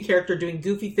weird, goofy character doing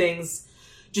goofy things,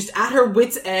 just at her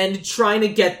wit's end, trying to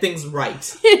get things right.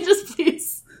 Just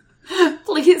please.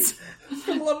 Please.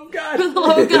 For the love of God. For the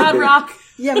love of God, Rock.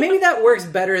 Yeah, maybe that works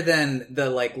better than the,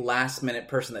 like, last-minute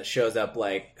person that shows up,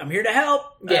 like, I'm here to help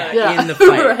in the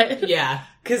fight. Right. Yeah.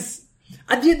 Because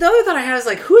the other thought I had is,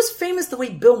 like, who's famous the way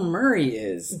Bill Murray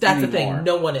is That's anymore? the thing.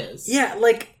 No one is. Yeah,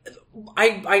 like,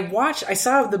 I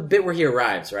saw the bit where he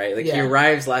arrives, right? Like, he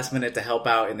arrives last minute to help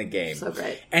out in the game. So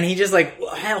great. And he just, like,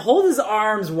 hold his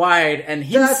arms wide and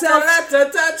himself says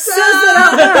it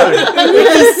out loud. Like,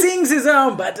 he sings his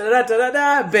own bit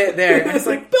there. And it's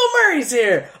like, Bill Murray's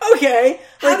here. Okay.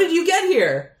 How did you get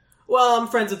here? Well, I'm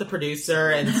friends with the producer,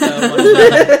 and so...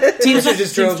 Teamster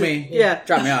just drove me. Yeah.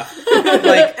 Dropped me off.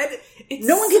 Like,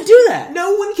 no one can do that.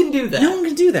 No one can do that. No one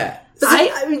can do that.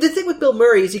 I mean, the thing with Bill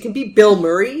Murray is he can be Bill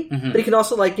Murray, but he can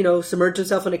also, like, you know, submerge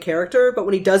himself in a character. But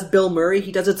when he does Bill Murray,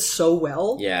 he does it so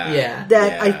well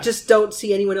that I just don't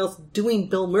see anyone else doing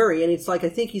Bill Murray. And it's like, I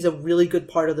think he's a really good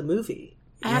part of the movie.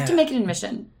 I have to make an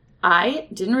admission. I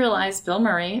didn't realize Bill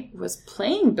Murray was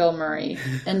playing Bill Murray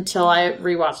until I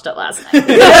rewatched it last night.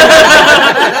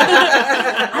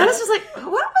 I was just like,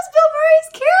 what was Bill Murray's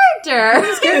character?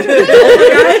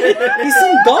 He's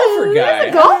some golfer guy.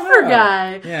 He's a golfer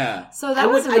guy. Yeah. So that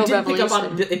was a real I didn't revelation. pick up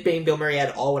on it being Bill Murray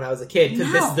at all when I was a kid,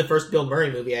 because this is the first Bill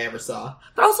Murray movie I ever saw.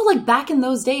 But also, like, back in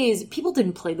those days, people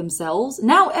didn't play themselves.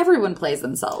 Now everyone plays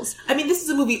themselves. I mean, this is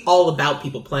a movie all about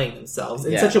people playing themselves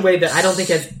in such a way that I don't think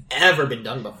has ever been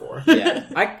done before. Yeah.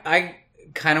 I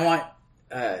kind of want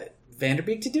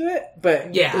Vanderbeek to do it,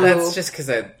 but that's just because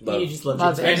I love James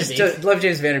Vanderbeek. I just love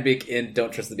James Vanderbeek in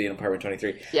Don't Trust the Bee in Apartment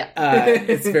 23. Yeah.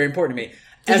 It's very important to me.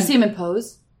 Did you see him in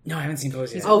Pose? No, I haven't seen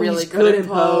Pose yet. Really he's good in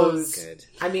Pose. Good.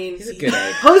 I mean, He's a good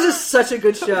egg. Pose is such a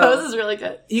good show. Pose is really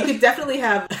good. you could definitely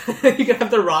have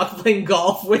The Rock playing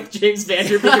golf with James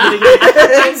Vanderbeek.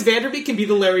 James Vanderbeek can be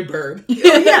the Larry Bird.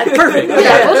 Yeah, perfect.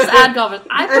 Yeah, we'll just add golf.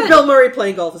 And Bill Murray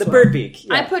playing golf as The well. Birdbeak.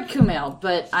 Yeah. I put Kumail,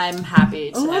 but I'm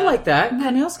happy to... Oh, I like that.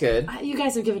 Kumail's good. You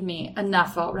guys have given me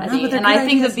enough already, No, but they're and I good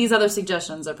think ideas. that these other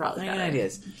suggestions are probably Good better.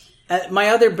 ideas. My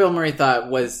other Bill Murray thought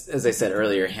was, as I said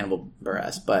earlier, Hannibal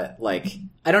Buress, but, like,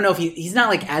 I don't know if he's not,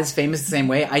 like, as famous the same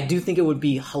way. I do think it would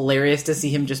be hilarious to see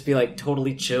him just be, like,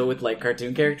 totally chill with, like,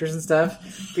 cartoon characters and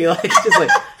stuff. Be like, just like,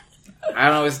 I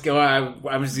don't know what's going on.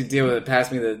 I'm just gonna deal with it. Pass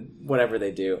me the whatever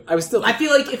they do. I feel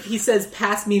like if he says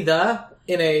 "pass me the"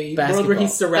 in a world where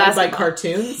he's surrounded by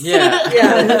cartoons,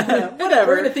 whatever.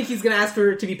 we're gonna think he's gonna ask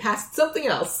for to be passed something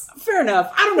else. Fair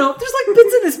enough. I don't know. There's like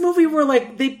bits in this movie where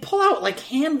like they pull out like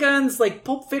handguns, like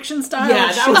Pulp Fiction style.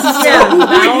 Yeah, that was was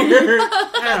so weird.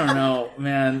 I don't know,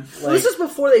 man. Like, Well, this is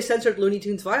before they censored Looney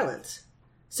Tunes violence.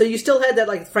 So you still had that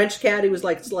like French cat who was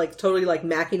like totally like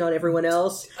macking on everyone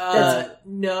else.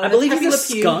 No, I believe Pepe he's a Le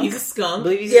Pew. skunk. He's a skunk. I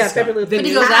believe he's Yeah, a skunk. Pepe Le Pew. But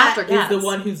he goes after cats. Is the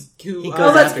one who. He goes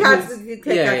Oh, that's after Cat's.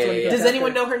 Yeah. Does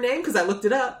anyone know her name? Because I looked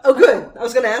it up. Oh, good. I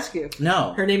was going to ask you.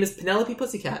 No. Her name is Penelope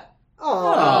Pussycat.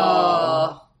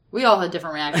 Oh. We all had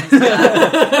different reactions to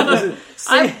that.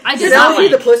 I did not Penelope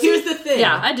like... the pussy? Here's the thing.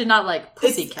 Yeah, I did not like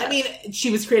Pussycat. I mean,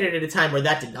 she was created at a time where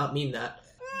that did not mean that.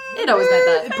 it always meant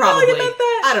that. Probably. Think about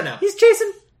that. I don't know. He's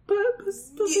chasing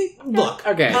pussy. Look.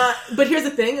 Okay. But here's the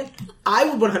thing.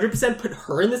 I would 100% put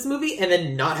her in this movie and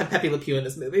then not have Pepe Le Pew in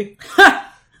this movie.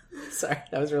 Sorry,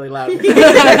 that was really loud. I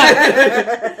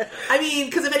mean,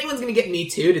 because if anyone's going to get Me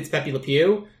Too'd, it's Pepe Le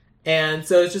Pew. And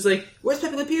so it's just like, where's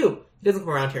Pepe Le Pew? He doesn't come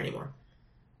around here anymore.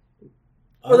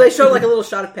 Or they show like a little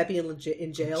shot of Pepe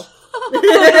in jail. Big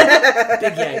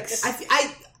yikes.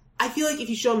 I feel like if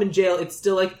you show him in jail, it's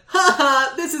still like, ha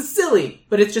ha, this is silly.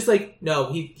 But it's just like,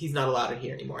 no, he's not allowed in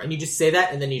here anymore. And you just say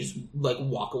that, and then you just, like,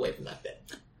 walk away from that bit.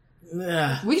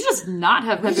 We should just not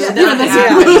have Pepe Le Yeah, Pew in this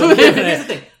yeah. movie. Here's the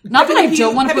thing. Not that Pepe I Le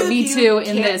don't want to Pew- put Pepe Le Me Pew Too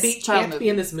in can't this child can't movie. be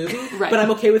in this movie, Right. but I'm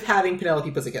okay with having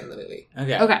Penelope Pussycat in the movie.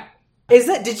 Okay.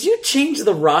 Did you change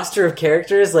the roster of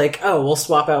characters? Like, oh, we'll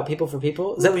swap out people for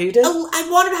people? Is that what you did? Oh, I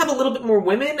wanted to have a little bit more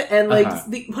women, and like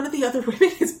one of the other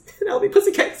women is Penelope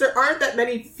Pussycat, because there aren't that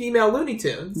many female Looney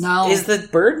Tunes. No. Is the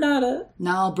bird not a...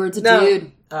 No, Bird's a No.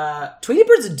 dude. Tweety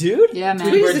Bird's a dude? Yeah, man.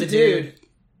 Tweety Bird's a dude.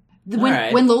 When,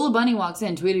 Alright. when Lola Bunny walks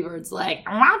in, Tweety Bird's like,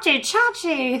 Wachi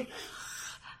Chachi.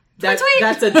 That's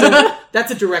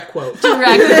a direct quote.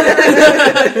 Direct.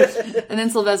 And then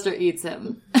Sylvester eats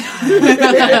him.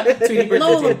 Tweety Bird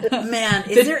Lola, man,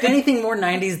 is there anything more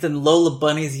 90s than Lola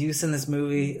Bunny's use in this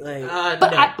movie? Like,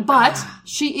 but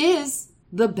she is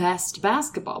the best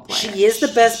basketball player. She is the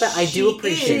best, but I do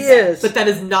appreciate that. But that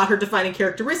is not her defining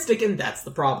characteristic, and that's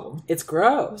the problem. It's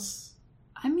gross.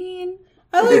 I mean...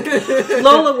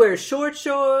 Lola wears short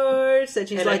shorts, and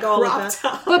she's like all of that.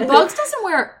 Top. But Bugs doesn't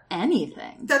wear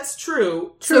anything. That's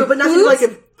true. True, but nothing like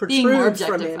it being more protrudes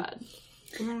from him. objectified.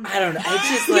 I don't know. It's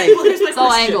just like... Well, here's my It's all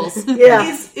question. angles.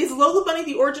 Yeah. Is Lola Bunny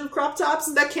the origin of crop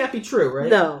tops? That can't be true, right?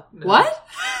 No. What?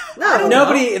 No.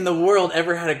 Nobody in the world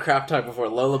ever had a crop top before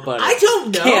Lola Bunny. I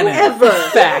don't know. Canon. Ever.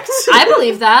 Fact. I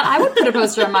believe that. I would put a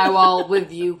poster on my wall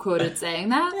with you quoted saying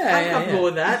that. I'm comfortable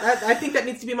with that. I think that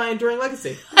needs to be my enduring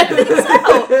legacy.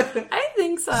 I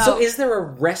think so. So is there a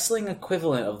wrestling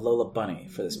equivalent of Lola Bunny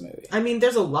for this movie? I mean,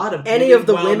 there's a lot of Any really of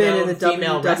the women well-known in the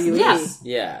female WWE. wrestlers. Yes.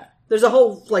 Yeah. There's a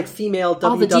whole like female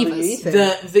All the WWE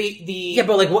divas. thing. The Yeah,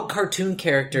 but like what cartoon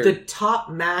character? the top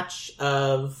match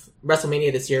of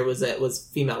WrestleMania this year was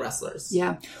female wrestlers.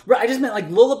 Yeah. Right, I just meant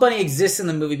like Lola Bunny exists in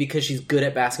the movie because she's good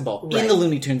at basketball in Right. the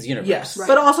Looney Tunes universe. Yes. Right.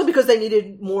 But also because they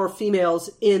needed more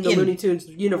females in the Looney Tunes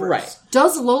universe. Right.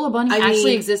 Does Lola Bunny I actually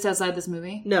mean- exist outside this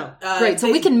movie? No. Great,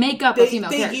 so we can make up a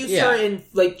female They character. use Yeah. her in,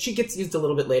 like, she gets used a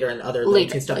little bit later in other Later, Looney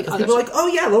Tunes stuff. like Because other people are like, oh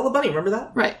yeah, Lola Bunny, remember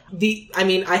that? Right.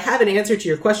 I have an answer to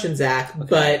your question, Zach,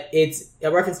 but it's a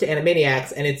reference to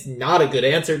Animaniacs, and it's not a good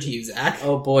answer to you, Zach.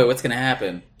 Oh boy, what's gonna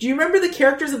happen? Do you remember the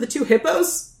characters of the two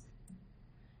hippos?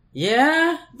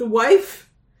 Yeah? The wife?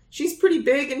 She's pretty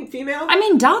big and female. I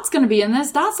mean, Dot's going to be in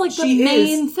this. Dot's like the She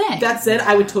main is. thing. That said,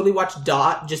 I would totally watch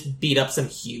Dot just beat up some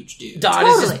huge dude. Dot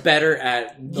is Totally. just better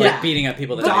at like Yeah. beating up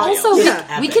people than but anybody also, else.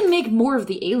 Yeah. we can make more of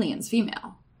the aliens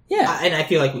female. Yeah. And I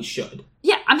feel like we should.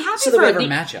 Yeah, I'm happy So for that we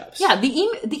have the our matchups. Yeah,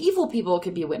 the evil people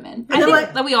could be women. I then, think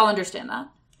like- that we all understand that.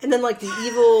 And then like the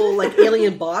evil like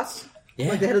alien boss, Yeah.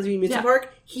 like the head of the amusement Yeah.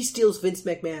 park, he steals Vince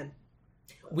McMahon.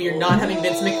 We are not having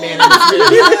Vince McMahon in this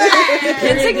movie.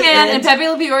 Vince McMahon and Pepe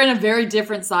Le Pew are in a very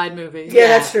different side movie. Yeah,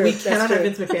 that's true. We That's cannot true. have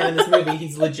Vince McMahon in this movie.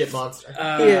 He's a legit monster.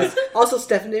 He is. Also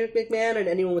Stephanie McMahon and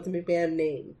anyone with a McMahon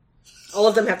name. All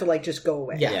of them have to like just go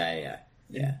away. Yeah.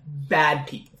 Bad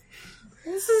people.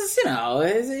 This is,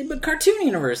 it's a cartoon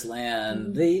universe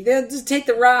land. They just take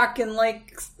the Rock and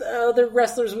like the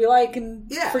wrestlers we like and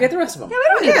forget the rest of them. Yeah, we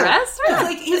don't need the rest. It's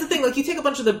like, here's the thing, like, you take a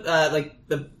bunch of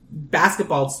the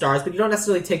basketball stars, but you don't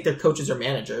necessarily take their coaches or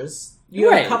managers. You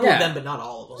have Right, a couple yeah. of them, but not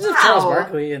all of them. There's Charles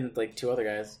Barkley and like two other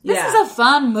guys. This is a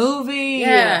fun movie.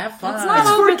 Yeah, have fun. Let's not It's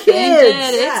for overthink kids,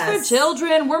 it. yes. It's for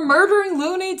children. We're murdering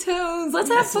Looney Tunes. Let's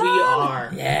Yes, have we fun.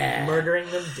 are. Yeah. Murdering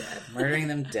them dead. Murdering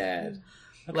them dead.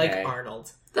 Okay. Like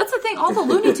Arnold. That's the thing. All the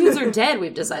Looney Tunes are dead,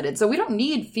 we've decided. So we don't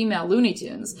need female Looney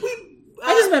Tunes.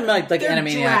 I just meant like they're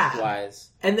Animaniac drab. wise.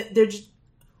 And they're just...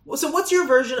 Well, so what's your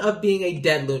version of being a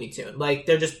dead Looney Tune? Like,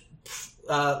 they're just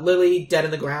Lily dead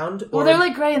in the ground? Well, they're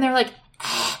like gray and they're like...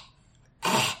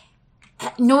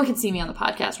 No one can see me on the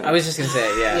podcast right I was just gonna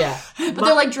say, yeah. Yeah. But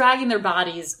they're like dragging their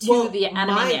bodies to the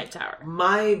Animaniac Tower.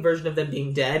 My version of them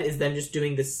being dead is them just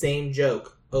doing the same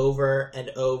joke over and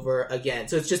over again.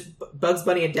 So it's just Bugs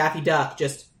Bunny and Daffy Duck,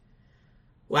 just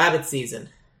Wabbit season,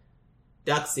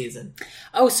 Duck season,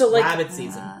 Oh, so like Rabbit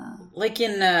season. like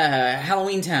in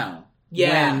Halloween Town.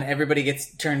 Yeah. When everybody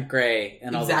gets turned gray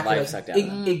and all their lives sucked out of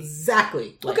them.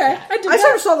 Exactly. Like Okay, that. I did I sort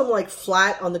that. of saw them like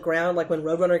flat on the ground, like when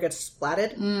Roadrunner gets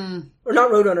splatted. Or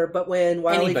not Roadrunner, but when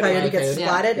Wile E. Anybody. Coyote gets Yeah.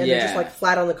 splatted and Yeah. they're just like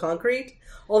flat on the concrete.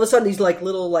 All of a sudden, these like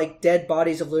little like dead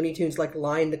bodies of Looney Tunes like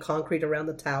line the concrete around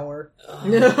the tower.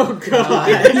 Oh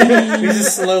god. We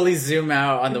just slowly zoom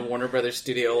out on the Warner Brothers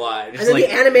studio lot. Just And then like,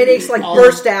 the Animaniacs like all-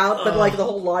 burst out, but like the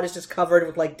whole lot is just covered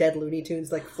with like dead Looney Tunes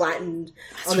like flattened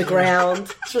on the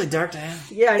ground. it's really dark to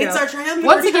have. Yeah, I know. It's our triumphant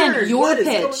Once again, return. your What is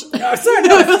pitch. going- Oh, sorry,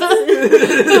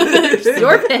 no.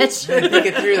 Your pitch. Think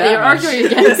it through That that you're much. arguing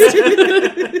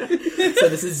against. So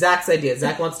this is Zach's idea.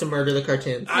 Zach wants to murder the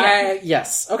cartoons.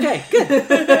 Yes. Okay.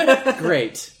 Good.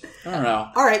 Great. I don't know.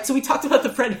 All right, so we talked about the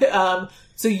friend.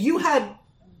 So you had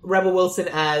Rebel Wilson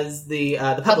as the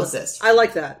publicist. I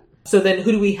like that. So then,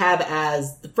 who do we have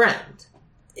as the friend?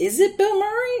 Is it Bill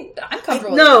Murray? I'm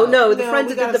comfortable. No, with that. no, the No, friend's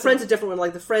we a, gotta the see- friend's a different one.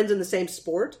 Like the friend's in the same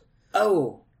sport.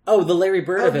 Oh, the Larry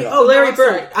Bird of it all. Oh, Larry I'm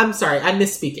Bird. sorry. I'm sorry. I'm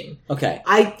misspeaking. Okay.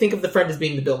 I think of the friend as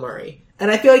being the Bill Murray, and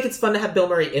I feel like it's fun to have Bill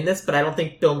Murray in this, but I don't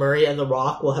think Bill Murray and The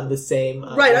Rock will have the same.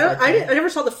 Right. I never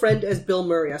saw the friend as Bill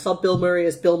Murray. I saw Bill Murray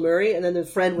as Bill Murray, and then the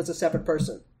friend was a separate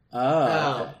person. Oh.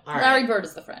 all right. Larry Bird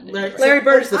is the friend. Larry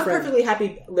Bird is the I'm friend. perfectly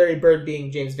happy Larry Bird being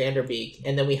James Vanderbeek,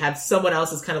 and then we have someone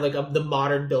else as kind of like the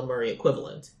modern Bill Murray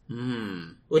equivalent,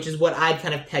 which is what I'd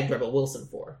kind of pegged Rebel Wilson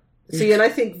for. See, and I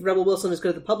think Rebel Wilson is good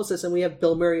at the publicist, and we have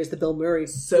Bill Murray as the Bill Murray.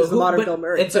 So the modern Bill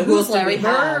Murray. And so who's Larry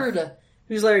Bird?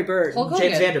 Who's Larry Bird?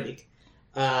 James Vanderbeek.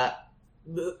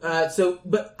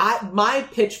 My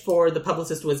pitch for the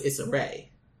publicist was Issa Rae.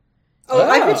 Oh,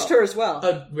 I pitched her as well.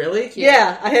 Oh, really?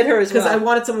 Yeah, I had her as well. Because I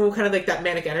wanted someone with kind of like that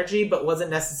manic energy, but wasn't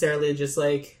necessarily just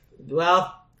like,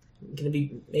 well, I'm going to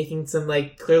be making some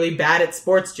like clearly bad at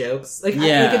sports jokes. Like,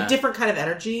 like a different kind of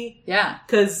energy. Yeah.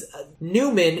 Because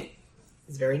Newman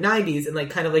is very 90s and like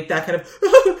kind of like that kind of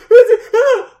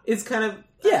is kind of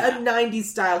a 90s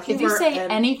style humor. If you say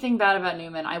anything bad about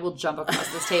Newman, I will jump across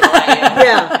this table at you.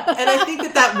 Yeah. And I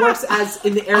think that works as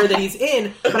in the era that he's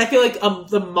in, but I feel like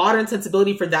the modern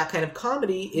sensibility for that kind of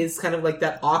comedy is kind of like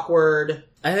that awkward...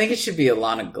 I think it should be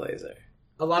Alana Glazer.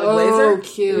 Alana Glazer? Oh,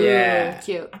 cute. Yeah.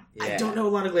 Cute. Yeah. I don't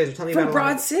know Alana Glazer. Tell me From about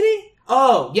Broad City?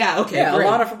 Oh, yeah, okay. Yeah, great.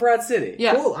 Alana from Broad City.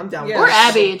 Yeah. Cool, I'm down with Or that.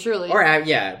 Abby, truly. Or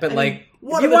Abby, but like,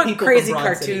 one if of you the want people crazy from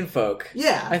Broad cartoon City. folk,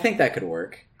 Yeah. I think that could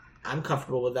work. I'm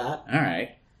comfortable with that. All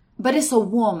right. But it's a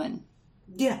woman.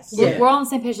 Yes. We're all on the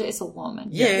same page that it's a woman.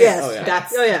 Yeah. Yes. Oh, yeah.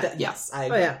 That's... Oh, yeah. yes, I Oh,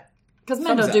 agree. yeah. Because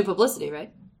men don't do publicity,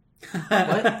 right?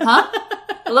 What? Huh?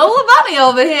 Lola Bunny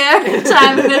over here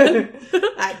chiming in.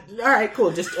 All right,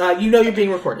 cool. Just, you're being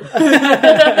recorded.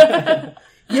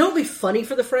 You know what would be funny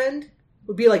for The Friend?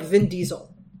 Would be like Vin Diesel.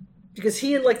 Because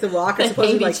he and like The Rock are They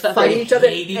supposed to be like hate each other. fighting each other.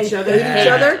 Hate each and other. hate each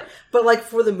other. But like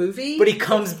for the movie... But he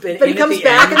comes back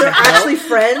back and they're actually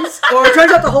friends. Or it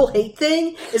turns out the whole hate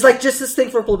thing is like just this thing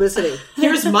for publicity.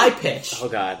 Here's my pitch. Oh,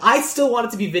 God. I still want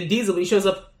it to be Vin Diesel, but he shows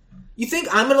up. You think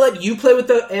I'm going to let you play with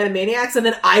the Animaniacs and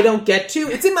then I don't get to?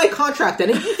 It's in my contract.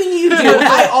 And anything you do,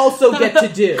 I also get to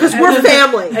do. Because we're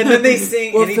family. And then they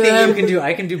sing, anything you can do,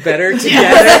 I can do better together.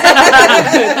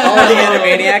 Yes. All the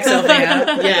Animaniacs helping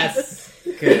out. Yes.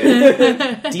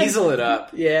 Good. Diesel it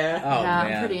up. Yeah. Oh, Yeah,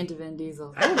 man. I'm pretty into Vin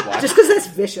Diesel. I would watch Just because that's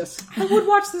vicious. I would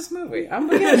watch this movie. I'm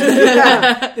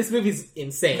gonna. This movie's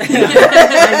insane.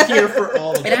 I'm here for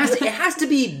all of it. It has to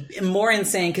be more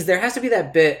insane because there has to be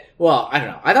that bit. Well, I don't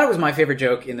know. I thought it was my favorite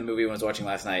joke in the movie when I was watching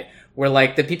last night, where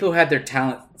like the people who had their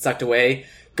talent sucked away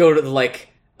go to like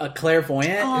a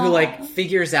clairvoyant who like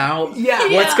figures out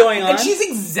what's going on. And she's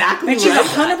exactly and she's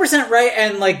right. 100% right.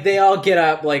 And like they all get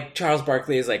up. Like Charles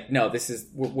Barkley is like, no,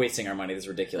 we're wasting our money. This is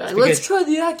ridiculous. Let's try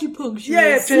the acupuncture.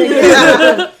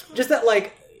 Yeah. Just that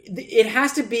like it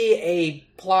has to be a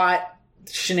plot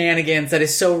shenanigans that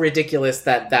is so ridiculous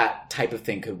that type of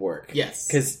thing could work. Yes.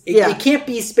 Because it can't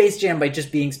be Space Jam by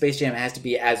just being Space Jam. It has to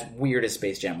be as weird as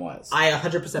Space Jam was. I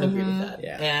 100% agree with that.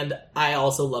 Yeah. And I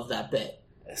also love that bit.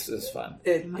 This was fun.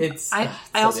 I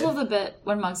also love the bit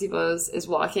when Muggsy Bogues is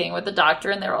walking with the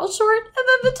doctor and they're all short, and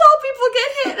then the tall people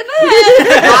get hit in the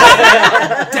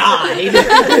head. Died.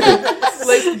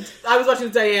 Like I was watching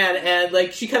with Diane, and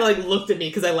like she kind of like looked at me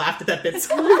because I laughed at that bit.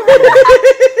 So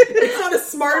it's not as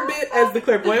smart bit as the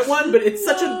clairvoyant one, but it's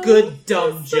such a good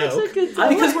dumb joke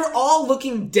because we're all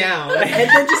looking down, and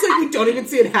then just like we don't even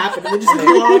see it happen, and then just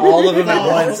all of them at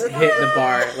once hit the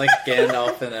bar like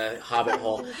Gandalf in a Hobbit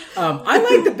hole. I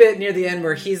like the bit near the end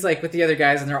where he's like with the other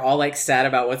guys and they're all like sad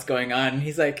about what's going on. And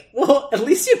he's like, "Well, at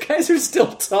least you guys are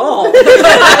still tall."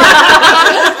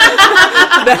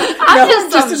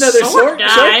 I'm just another short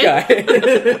guy.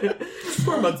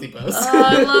 Poor Muggsy Bogues.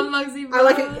 I love Muggsy Bogues. I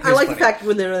like it. I like the fact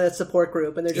when they're in that support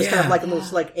group and they're just kind of like in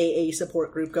this like AA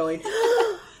support group going,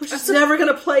 "We're just never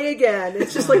gonna play again."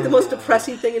 It's just like the most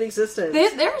depressing thing in existence.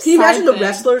 They're Can you imagine the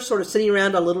wrestlers sort of sitting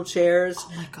around on little chairs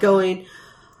going,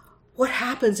 "What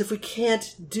happens if we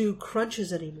can't do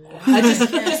crunches anymore?" I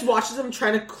just watches them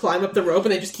trying to climb up the rope,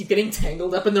 and they just keep getting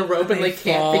tangled up in the rope, and like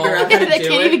can't figure out how to do it. They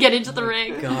can't even get into the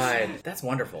ring. God, that's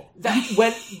wonderful. They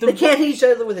can't hit each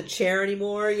other with a chair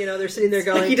anymore. You know, they're sitting there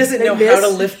going, he doesn't know how to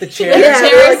lift the chair. The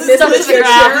chair is stuck to the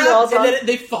ground, and then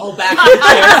they fall back. The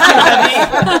chair's too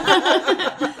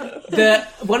heavy.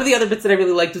 One of the other bits that I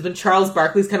really liked was when Charles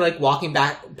Barkley's kind of like walking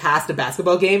back past a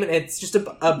basketball game, and it's just a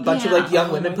bunch of like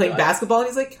young women playing basketball, and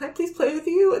he's like, "Can I please play with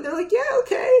you?" And they're like, "Yeah,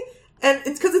 okay." And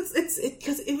it's because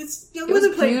it was young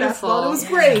women playing basketball, and it was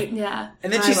great. Yeah.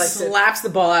 And then she slaps the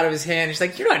ball out of his hand. She's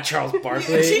like, "You're not Charles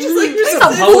Barkley." She's just like, "You're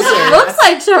some Looks poser."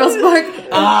 like Charles Barkley.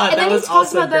 that and then was he talks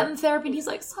also about that great. in therapy, and he's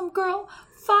like, "Some girl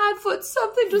 5 foot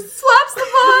something just slaps the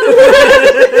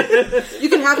ball." You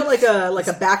can have it like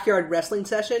a backyard wrestling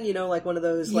session, you know, like one of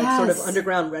those like sort of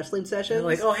underground wrestling sessions. They're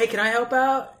like, "Oh, hey, can I help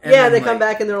out?" And they come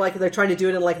back and they're trying to do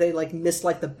it and like they like miss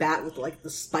like the bat with like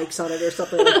the spikes on it or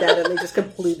something like that, and they just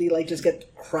completely like just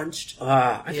get crunched.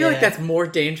 I feel like that's more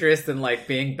dangerous than like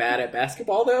being bad at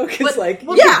basketball though, because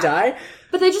you die.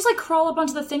 But they just like crawl up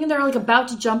onto the thing and they're like about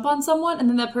to jump on someone, and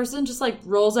then that person just like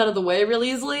rolls out of the way really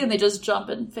easily, and they just jump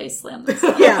and face slam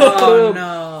themselves. Yeah. Oh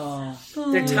no.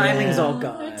 Their timing's all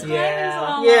gone.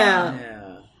 Yeah.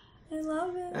 I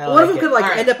love it. One of them could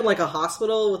end up in like a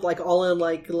hospital with like all in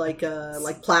like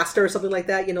plaster or something like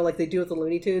that. You know, like they do with the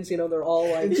Looney Tunes. You know, they're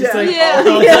all like because they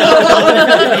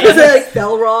like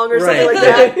fell wrong or something like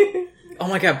that. Oh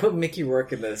my god, put Mickey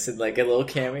Rourke in this in like a little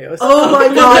cameo. Oh my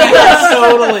god,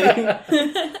 totally.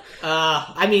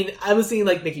 I mean, I was seeing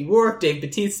like Mickey Rourke, Dave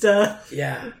Bautista.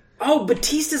 Yeah. Oh,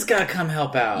 Bautista's gotta come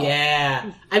help out.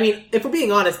 Yeah. I mean, if we're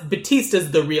being honest, Bautista's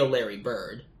the real Larry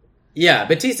Bird. Yeah,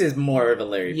 Bautista is more of a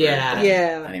Larry Bird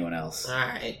than anyone else.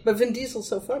 Alright. But Vin Diesel's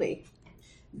so funny.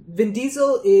 Vin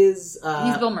Diesel is...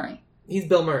 he's Bill Murray. He's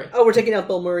Bill Murray. Oh, we're taking out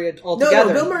Bill Murray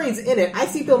altogether. No, Bill Murray's in it. I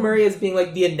see Bill Murray as being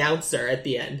like the announcer at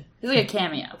the end. He's like a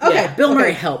cameo. Okay, Bill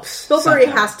Murray helps. Bill Murray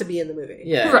has to be in the movie.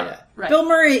 Yeah, right. Bill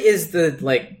Murray is the,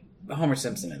 like, Homer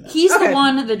Simpson in this. He's the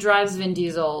one that drives Vin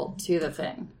Diesel to the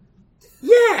thing.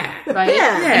 Yeah. Right?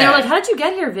 Yeah. And they're like, how did you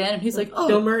get here, Vin? And he's like, oh,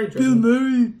 Bill Murray.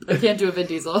 I can't do a Vin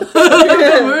Diesel.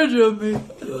 Bill Murray drove me.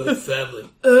 Family.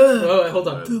 Oh, hold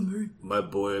on. Bill Murray. My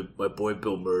boy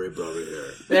Bill Murray brought me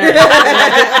here.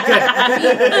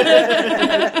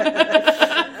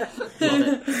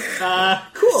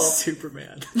 Cool.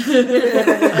 Superman.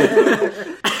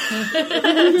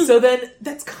 So then,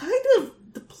 that's kind of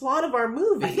the plot of our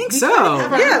movie. I think we so. Kind of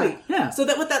have our movie. Yeah. So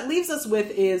that what that leaves us with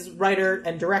is writer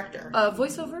and director.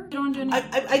 Voiceover? You don't want to do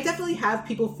anything? I definitely have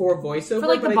people for voiceover. For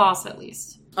like the but boss, at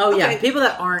least. Oh, yeah. Okay. People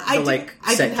that aren't I the, like,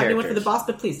 I set didn't have anyone for characters. the boss,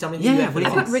 but please tell me who Yeah, you have. what do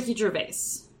I you put Ricky Gervais.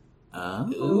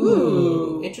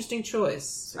 Ooh. Interesting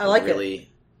choice. I like it.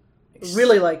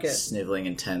 Really like it. Sniveling,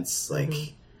 intense, like,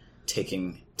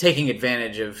 taking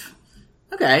advantage of...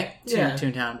 Okay,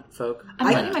 Toontown folk.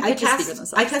 I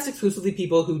cast exclusively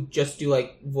people who just do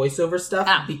like voiceover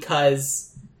stuff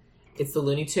because it's the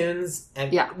Looney Tunes, and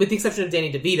with the exception of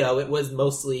Danny DeVito, it was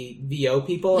mostly VO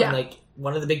people. And like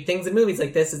one of the big things in movies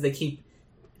like this is they keep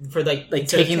for like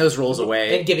taking those roles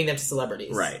away and giving them to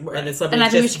celebrities, right? And the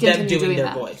celebrities just them doing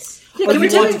their voice. Yeah, can we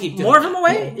take more of them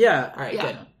away? Yeah. All right,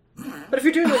 good. But if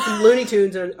you're doing like Looney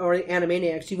Tunes or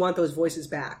Animaniacs, you want those voices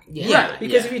back. Yeah.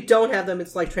 Because if you don't have them,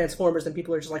 it's like Transformers, and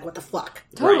people are just like, what the fuck?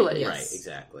 Totally. Right,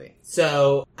 exactly.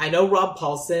 So, I know Rob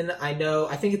Paulsen. I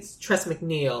think it's Tress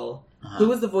MacNeille. Who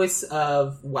was the voice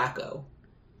of Wacko?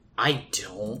 I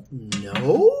don't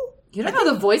know. You don't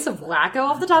know the voice of Wacko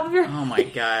off the top of your head? Oh my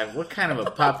god, what kind of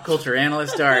a pop culture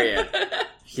analyst are you?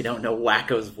 You don't know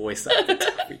Wacko's voice off the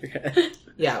top of your head.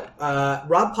 Yeah,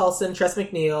 Rob Paulsen, Tress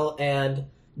MacNeille, and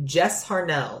Jess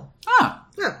Harnell.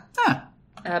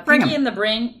 Pinky and the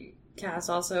Brain cast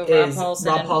also. Rob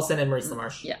Paulsen and Maurice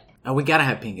LaMarche. Yeah. Oh, we gotta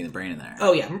have Pinky and the Brain in there.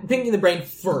 Oh yeah, Pinky and the Brain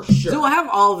for sure. So we'll have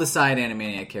all of the side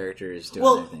Animaniac characters doing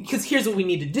their thing. Because here's what we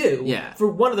need to do. Yeah. For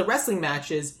one of the wrestling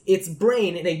matches, it's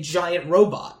Brain in a giant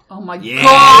robot. Oh my god!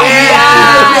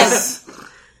 Yes!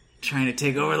 Trying to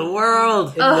take over the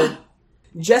world.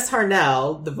 Jess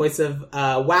Harnell, the voice of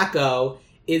Wacko,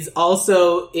 is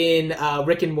also in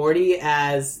Rick and Morty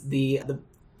as the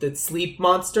sleep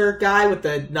monster guy with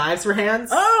the knives for hands.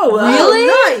 Oh, really?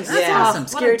 Nice. That's awesome.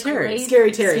 Scary Terry.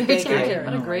 Scary Terry.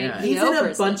 What a great He's in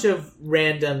a bunch of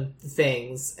random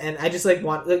things, and I just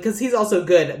want because he's also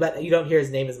good, but you don't hear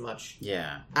his name as much.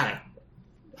 Yeah. I don't know.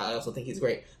 I also think he's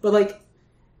great, but like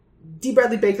D.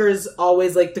 Bradley Baker is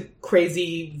always like the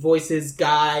crazy voices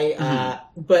guy,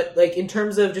 but like in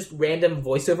terms of just random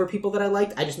voiceover people that I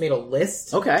liked, I just made a list,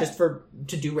 just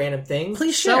to do random things.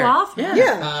 Please share. Show off.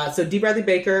 Yeah. So D. Bradley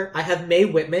Baker, I have Mae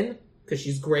Whitman because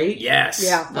she's great. Yes.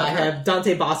 Yeah. I have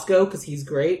Dante Bosco because he's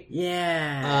great.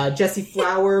 Yeah. Jesse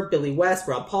Flower, Billy West,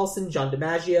 Rob Paulsen, John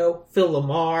DiMaggio, Phil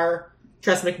Lamar,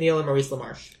 Tress MacNeille, and Maurice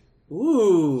LaMarche.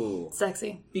 Ooh.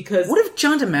 Sexy. Because what if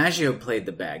John DiMaggio played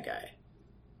the bad guy?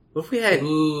 What if we had...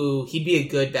 Ooh, he'd be a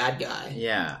good bad guy.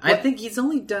 Yeah. I think he's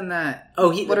only done that...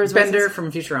 Oh, what are his Bender voices?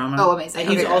 from Futurama. Oh, amazing. And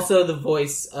he's also the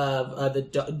voice of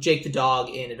Jake the dog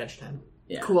in Adventure Time.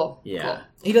 Yeah. Cool. Yeah. Cool.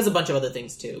 He does a bunch of other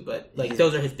things too, but like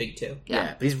those are his big two.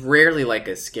 Yeah. But he's rarely like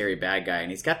a scary bad guy,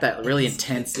 and he's got that really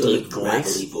intense, deep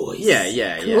voice. voice.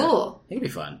 Yeah. Cool. It'd be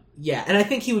fun. Yeah, and I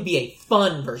think he would be a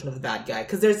fun version of the bad guy,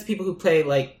 because there's people who play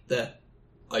like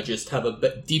I just have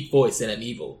a deep voice and I'm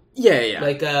evil. Yeah.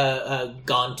 Like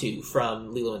Gontu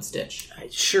from Lilo and Stitch.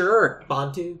 Sure.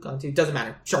 Gontu, doesn't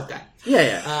matter. Short guy.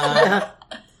 Yeah.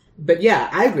 But yeah,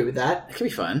 I agree with that. It could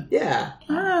be fun. Yeah.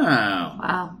 Oh.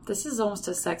 Wow. This is almost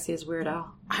as sexy as Weird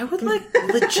Al. I would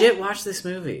legit watch this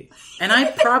movie. And I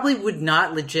probably would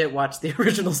not legit watch the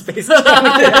original Space Jam.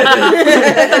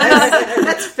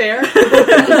 That's fair.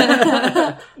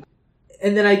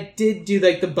 And then I did do,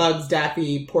 like, the Bugs,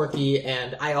 Daffy, Porky,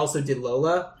 and I also did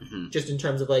Lola. Mm-hmm. Just in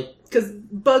terms of, like... Because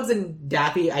Bugs and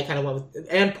Daffy, I kind of went with...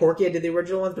 And Porky, I did the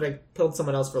original ones, but I pulled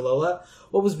someone else for Lola.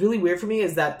 What was really weird for me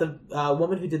is that the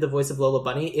woman who did the voice of Lola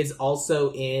Bunny is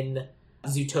also in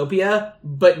Zootopia,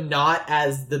 but not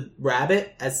as the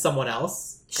rabbit, as someone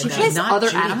else. She plays other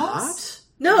Judy animals? Hopps?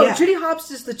 No, yeah. Judy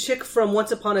Hopps is the chick from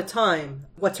Once Upon a Time.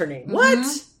 What's her name? Mm-hmm.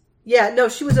 What? Yeah, no,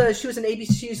 she was an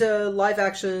ABC. She's a live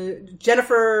action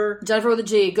Jennifer with a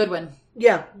G, Goodwin.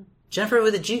 Yeah, Jennifer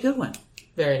with a G, Goodwin.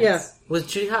 Very nice. Yeah, with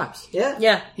Judy Hopps. Yeah.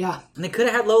 And they could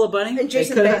have had Lola Bunny. And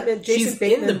Jason Bateman. Jason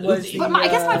Bateman was. But I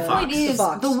guess my point is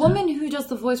the woman who does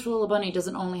the voice for Lola Bunny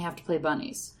doesn't only have to play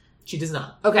bunnies. She does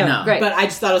not. Okay, no. Great. But I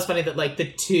just thought it was funny that, like,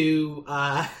 the two...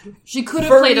 she could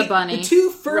have played a bunny. The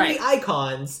two furry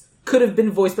icons could have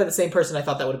been voiced by the same person. I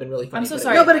thought that would have been really funny. I'm so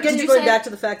sorry. No, but again, you're going back to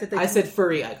the fact that they... I said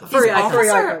furry icons. Furry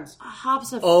icons.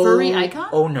 Hopps a furry icon?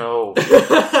 Oh, no.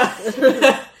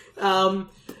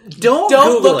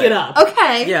 Don't look it up.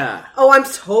 Okay. Yeah. Oh, I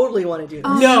totally want to do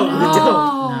this. No,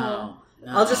 No.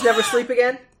 I'll just never sleep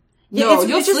again? No,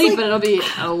 you'll sleep, like, but it'll be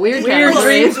a weird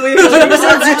dreams.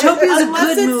 Zootopia's a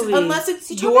good movie. Unless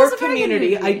it's your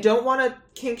community, I don't want to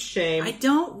kink shame. I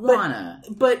don't wanna.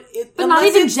 But not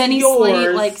even Jenny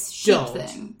Slate, like, sheep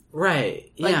thing.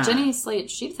 Right. Yeah. Like, Jenny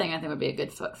Slate sheep thing, I think would be a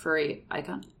good furry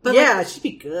icon. But yeah, she'd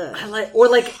be good. But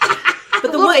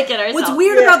what's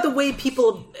weird about the way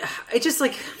people, it's just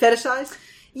like fetishize?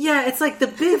 Yeah, it's like the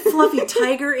big fluffy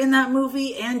tiger in that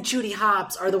movie and Judy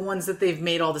Hopps are the ones that they've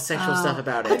made all the sexual stuff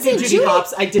about it. Judy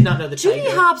Hopps, I did not know the tiger.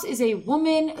 Judy Hopps is a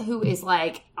woman who is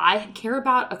like, I care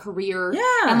about a career.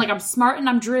 Yeah. And like, I'm smart and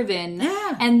I'm driven.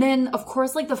 Yeah. And then, of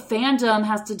course, like the fandom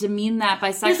has to demean that by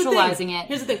sexualizing it.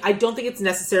 Here's the thing. I don't think it's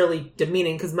necessarily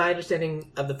demeaning because my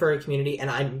understanding of the furry community, and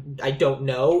I don't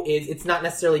know, is it's not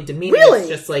necessarily demeaning. Really? It's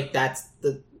just like that's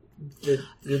the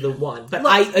one. But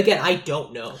I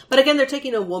don't know. But again, they're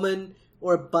taking a woman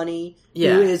or a bunny who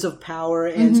is of power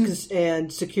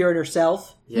and secure in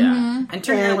herself. Yeah. And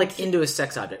turning her like into a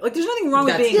sex object. Like there's nothing wrong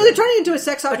with being... Yeah, they're turning it into a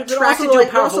sex object,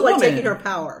 but also like taking her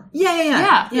power.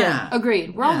 Yeah.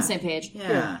 Agreed. We're all on the same page.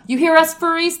 Yeah. You hear us,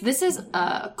 furries? This is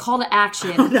a call to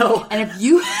action. Oh, no. And if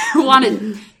you want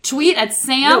to tweet at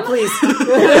Sam... No, please.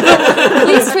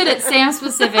 Please tweet at Sam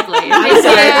specifically.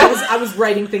 I was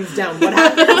writing things down. What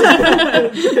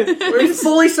happened? We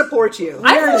fully support you.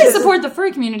 I fully support the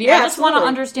furry community. Yeah, I just want to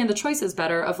understand the choices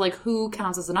better of like who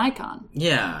counts as an icon.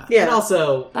 Yeah. And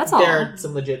also, that's there are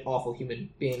some legit awful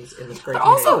human beings in this furry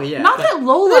community. Also, not that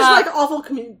Lola... There's like awful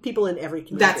people in every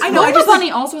community. I know Lola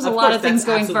Bunny also has a lot of things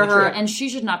going for her, and she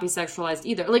should not be sexualized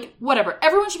either. Like, whatever.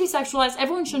 Everyone should be sexualized.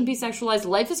 Everyone shouldn't be sexualized.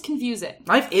 Life is confusing.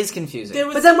 Life is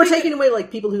confusing. But then we're taking away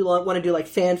like people who want to do like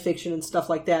fan fiction and stuff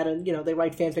like that, and they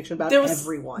write fan fiction about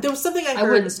everyone. There was something I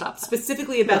heard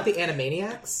specifically about the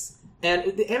Animaniacs,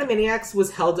 and the Animaniacs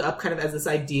was held up kind of as this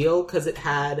ideal because it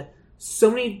had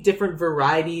so many different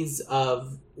varieties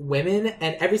of women,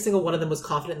 and every single one of them was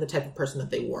confident in the type of person that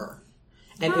they were.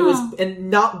 And it was,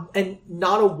 not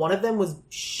a one of them was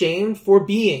shamed for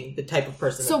being the type of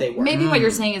person that they were. So maybe what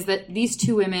you're saying is that these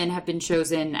two women have been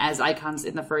chosen as icons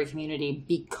in the furry community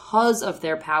because of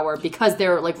their power, because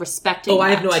they're like respecting. I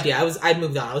have no idea. I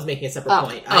moved on. I was making a separate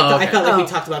point. I felt like we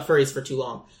talked about furries for too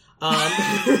long.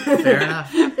 Fair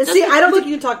enough. And see, I don't think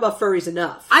you can talk about furries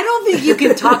enough. I don't think you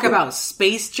can talk about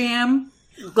Space Jam.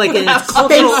 Like in its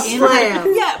cultural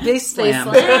Slam. Yeah, Space Slam.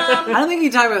 I don't think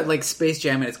you can talk about like Space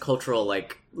Jam and its cultural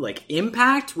like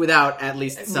impact without at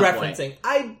least some referencing.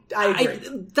 I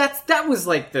agree. That was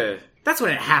like that's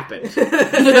when it happened.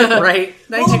 Right?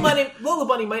 Lola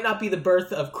Bunny might not be the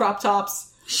birth of crop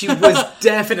tops. She was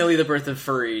definitely the birth of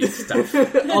furry stuff.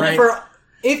 Right?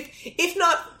 If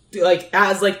not like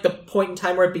as like the point in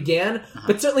time where it began,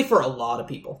 but certainly for a lot of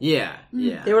people. Yeah.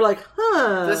 They were like,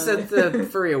 That's the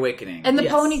furry awakening. And the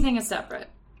pony thing is separate.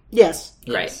 Yes.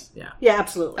 Right. Yeah,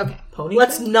 absolutely. Okay. Pony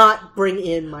Let's thing? not bring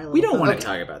in my little We don't want to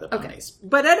talk about the ponies.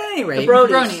 But at any rate... The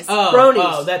bronies.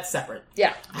 Oh, that's separate.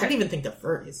 Yeah. I don't even think they're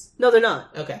furries. No, they're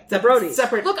not. Okay. The bronies.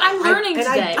 Separate. Look, I'm learning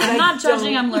today. I'm not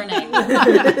judging, I'm learning. I'm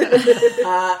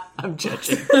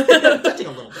judging. I'm judging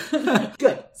a little bit.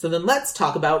 Good. So then let's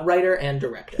talk about writer and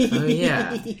director. Oh,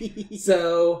 yeah.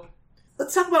 So,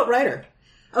 let's talk about writer.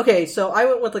 Okay, so I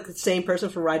went with like the same person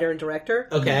for writer and director.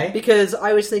 Okay. Because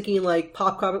I was thinking like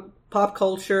pop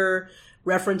culture,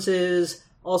 references,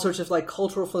 all sorts of like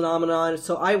cultural phenomenon.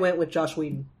 So I went with Joss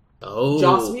Whedon. Oh.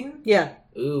 Joss Whedon? Yeah.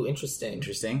 Ooh, interesting.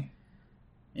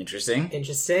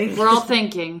 We're all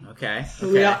thinking. Okay.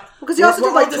 Because he also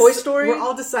did like Toy Story. We're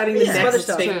all deciding the next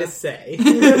thing to say.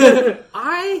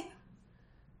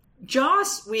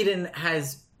 Joss Whedon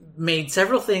has made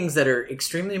several things that are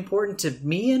extremely important to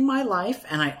me in my life,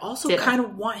 and I also kind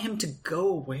of want him to go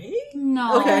away.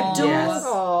 No. Okay. Yes.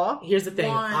 Aww. Here's the thing.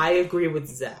 Why? I agree with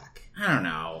Zach. I don't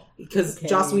know. Because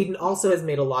Joss Whedon also has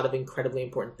made a lot of incredibly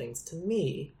important things to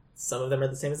me. Some of them are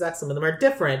the same as Zach, some of them are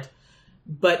different.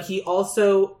 But he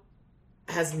also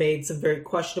has made some very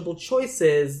questionable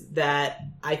choices that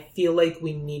I feel like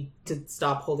we need to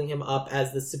stop holding him up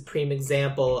as the supreme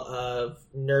example of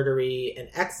nerdery and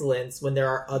excellence when there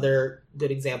are other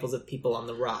good examples of people on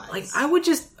the rise. Like, I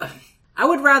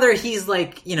would rather he's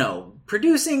like,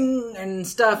 producing and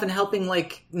stuff and helping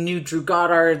like new Drew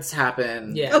Goddards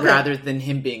happen rather than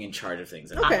him being in charge of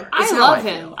things. Okay. I love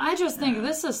him. I just think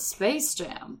this is Space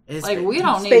Jam. We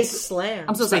don't need Space Slam.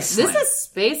 I'm so sorry. This is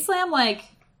Space Slam, like,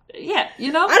 yeah, I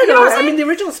don't know. I mean, the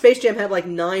original Space Jam had like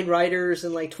 9 writers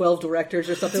and like 12 directors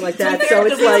or something like that. So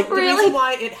it's like the reason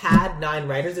why it had 9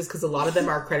 writers is because a lot of them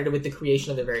are credited with the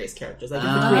creation of the various characters, like the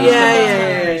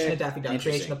creation of Daffy Duck,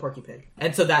 creation of Porky Pig,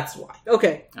 and so that's why.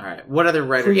 Okay, all right. What other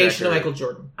writer? Creation of Michael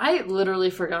Jordan. I literally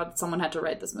forgot someone had to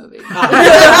write this movie.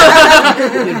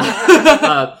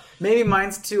 Maybe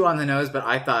mine's too on the nose, but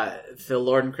I thought Phil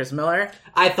Lord and Chris Miller.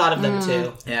 I thought of them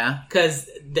too. Yeah, because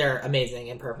they're amazing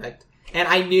and perfect. And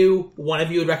I knew one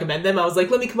of you would recommend them. I was like,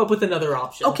 let me come up with another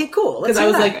option. Okay, cool. Because I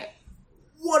was like,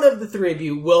 one of the 3 of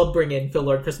you will bring in Phil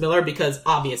Lord, Chris Miller, because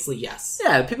obviously, yes.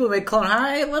 Yeah, the people who make Clone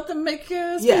High, let them make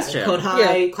Space Jam. Clone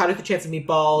High, Cloud with a Chance of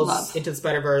Meatballs, Into the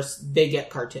Spider-Verse, they get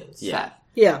cartoons. Yeah.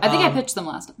 I think I pitched them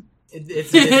last time.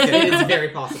 It's very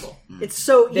possible. It's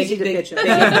so easy to pitch them. They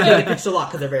get pitched a lot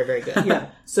because they're very, very good. Yeah.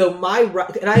 So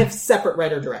and I have separate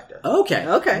writer-director.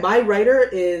 Okay. My writer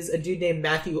is a dude named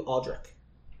Matthew Aldrich.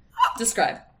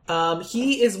 Describe.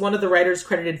 He is one of the writers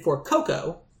credited for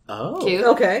Coco. Oh. Cute.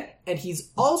 Okay. And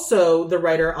he's also the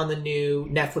writer on the new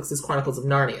Netflix's Chronicles of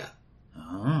Narnia.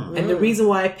 Oh. And the reason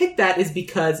why I picked that is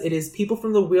because it is people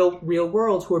from the real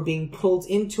world who are being pulled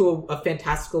into a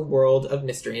fantastical world of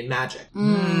mystery and magic.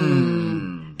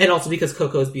 And also because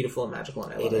Coco is beautiful and magical,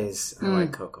 and I love it. It is. I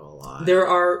like Coco a lot. There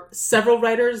are several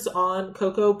writers on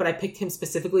Coco, but I picked him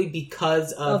specifically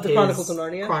because of the Chronicles of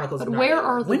Narnia? Chronicles of Narnia. Where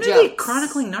are the When jokes? are they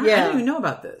chronicling Narnia? I didn't even know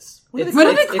about this. It's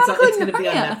chronicling going to be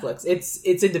on Narnia? Netflix.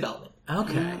 It's in development.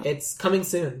 Okay. It's coming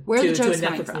soon. Where are the jokes to a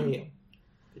coming Netflix from? near you.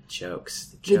 The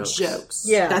jokes. The jokes.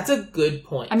 Yeah. That's a good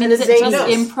point. I mean, is it just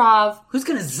Zanes. improv? Who's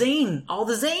gonna zane all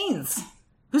the Zanes?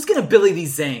 Who's gonna Billy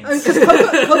these Zanes? Because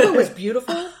Coco was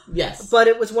beautiful, yes, but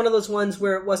it was one of those ones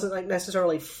where it wasn't like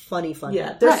necessarily funny.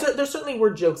 Yeah, there certainly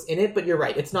were jokes in it, but you're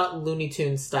right. It's not Looney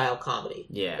Tunes style comedy.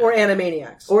 Yeah. Or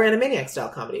Animaniacs. Or Animaniacs style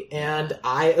comedy. And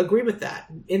I agree with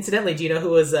that. Incidentally, do you know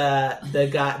who was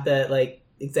the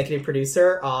executive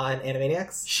producer on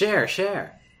Animaniacs?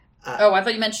 Cher. I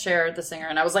thought you meant Cher, the singer,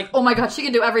 and I was like, oh my god, she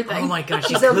can do everything. Oh my god, she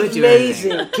She's could do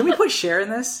amazing. everything. Can we put Cher in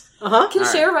this? Can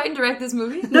Cher write and direct this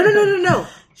movie? No.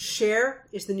 Cher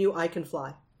is the new I Can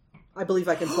Fly. I believe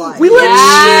I can fly. We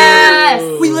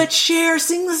Yes! We let Cher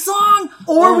sing the song,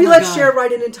 or we let Cher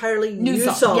write an entirely new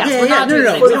song. Yes, we're not doing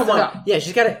no. things. We don't want. Yeah,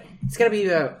 she's got to. It's got to be.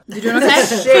 You doing okay?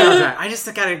 Cher. I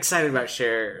just got excited about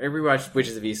Cher. I rewatched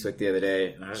Witches of Eastwick the other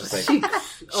day, and I was just like,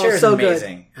 Cher's so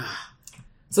amazing.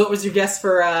 So what was your guess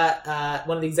for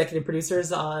one of the executive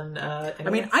producers on Animaniacs? I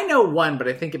mean, I know one, but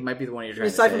I think it might be the one you're trying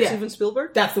to Aside say. from Steven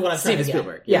Spielberg? That's the one I'm trying to get. Steven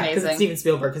Spielberg. Yeah, because it's Amazing. Steven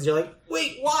Spielberg, because you're like,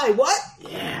 wait, why? What?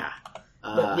 Yeah.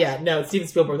 But no, it's Steven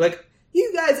Spielberg. Like,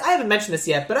 you guys, I haven't mentioned this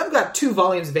yet, but I've got 2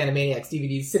 volumes of Animaniacs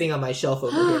DVDs sitting on my shelf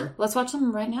over here. Let's watch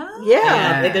them right now.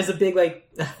 Yeah. And there's a big,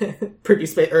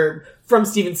 produced by, or from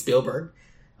Steven Spielberg.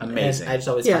 Amazing. And I just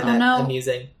always find that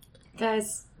amusing.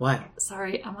 Guys. What?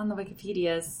 Sorry, I'm on the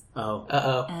Wikipedias. Oh.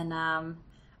 Uh-oh. And a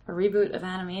reboot of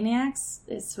Animaniacs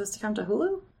is supposed to come to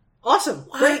Hulu. Awesome.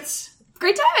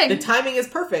 Great timing. The timing is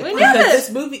perfect. We knew because this.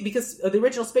 this movie, because the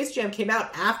original Space Jam came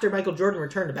out after Michael Jordan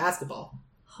returned to basketball.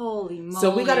 Holy moly.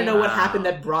 So we got to know what happened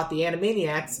that brought the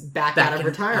Animaniacs back out of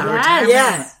retirement.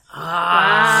 Yes.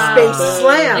 Wow. Space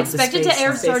Slam. Expected to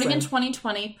air Space starting Slam. in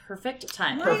 2020. Perfect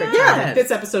timing. Perfect. Yeah.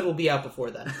 This episode will be out before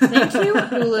then. Thank you,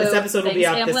 Hulu. This episode will be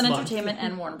out this Amblin month. Entertainment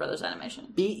and Warner Brothers Animation.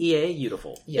 BEA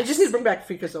beautiful. Yes. They just need to bring back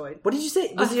Freakazoid. What did you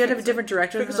say? Was you have a different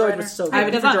director? than the Freakazoid writer? was so I have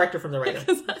a good. different director from the writer.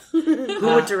 Who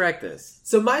would direct this?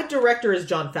 So my director is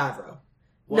Jon Favreau.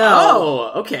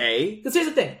 No. Okay. Because here's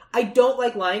the thing. I don't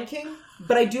like Lion King,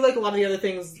 but I do like a lot of the other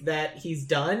things that he's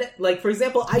done. Like, for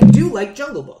example, I do like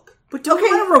Jungle Book. But don't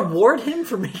you want to reward him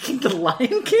for making The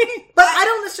Lion King? But I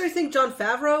don't necessarily think Jon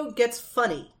Favreau gets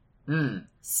funny.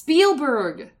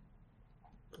 Spielberg.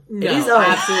 No, is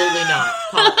absolutely not.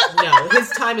 No, his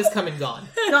time has come and gone.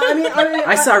 No, I mean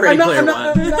I saw Ready Player I'm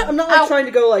One. not like trying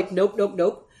to go like nope.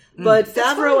 But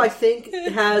Favreau, I think,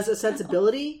 has a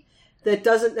sensibility that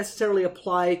doesn't necessarily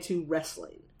apply to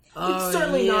wrestling. It's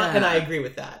certainly not, and I agree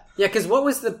with that. Yeah, because what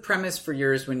was the premise for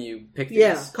yours when you picked these?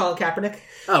 Yeah. Colin Kaepernick.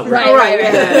 Oh, Right.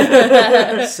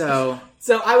 Yeah. So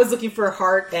I was looking for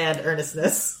heart and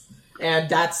earnestness, and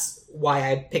that's why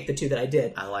I picked the two that I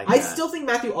did. I still think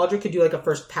Matthew Aldrich could do like a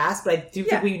first pass, but I do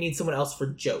think we need someone else for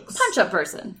jokes. Punch-up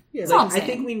person. Yeah. That's all I'm I saying.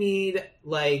 think we need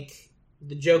like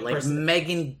the joke like person.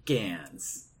 Megan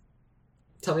Gans.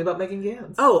 Tell me about Megan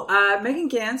Gans. Oh, Megan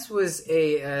Gans was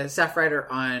a staff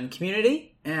writer on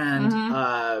Community, and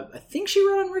I think she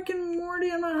wrote on Rick and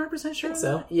Morty. I'm not 100% sure. I think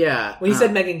so. That. Yeah. When you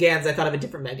said Megan Gans, I thought of a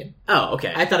different Megan. Oh,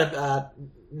 okay. I thought of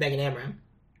Megan Amram.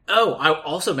 Oh,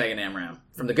 also Megan Amram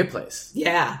from The Good Place.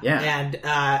 Yeah. Yeah. And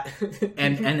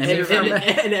and Emmy for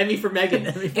an Emmy for Megan.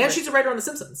 And she's a writer on The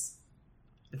Simpsons.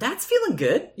 That's feeling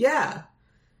good. Yeah.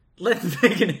 Let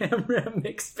Megan Amram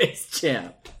make Space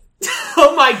Jam.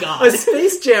 Oh my god. A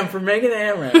Space Jam for Megan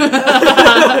Amram.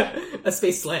 A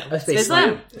Space Slam. A Space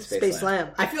Slam. Space Slam.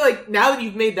 I feel like now that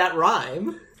you've made that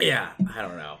rhyme. Yeah, I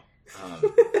don't know.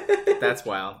 That's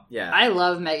wild. Yeah. I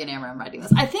love Megan Amram writing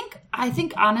this. I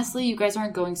think honestly, you guys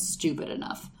aren't going stupid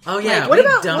enough. Oh yeah. Like, what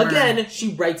about dumber. Again,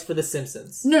 she writes for The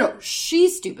Simpsons. No,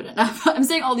 she's stupid enough. I'm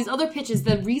saying all these other pitches,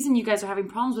 the reason you guys are having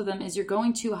problems with them is you're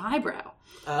going too highbrow.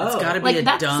 Oh. It's gotta be Like a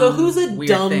that- dumb. So who's a weird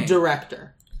dumb thing.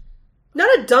 director?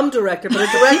 Not a dumb director, but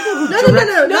a director.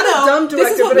 No, not a dumb director.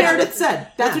 This is what but Meredith said.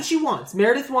 That's what she wants.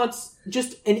 Meredith wants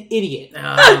just an idiot.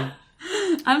 I'm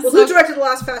Well, so who directed the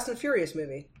last Fast and Furious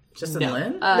movie? Justin No.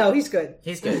 Lin? No, he's good.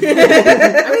 He's good. I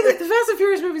mean, the Fast and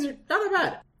Furious movies are not that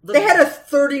bad. They had a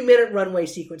 30-minute runway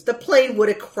sequence. The plane would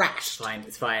have crashed.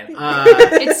 It's fine.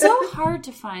 it's so hard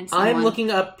to find someone. I'm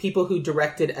looking up people who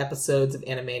directed episodes of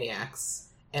Animaniacs,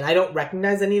 and I don't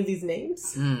recognize any of these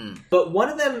names. But one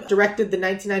of them directed the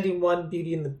 1991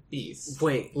 Beauty and the Beast.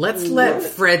 Wait, let's let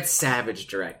Fred Savage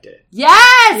direct it.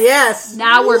 Yes! Yes.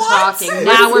 Now we're talking.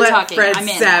 Now we're let talking. Fred I'm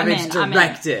in. Savage I'm in.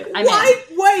 direct it. I'm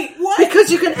in. Wait, what?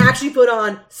 Because you can actually put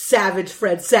on Savage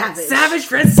Fred Savage. Savage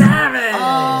Fred Savage!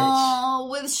 Oh,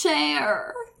 with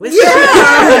Cher.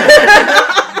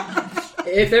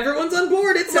 If everyone's on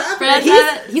board, it's Fred happening.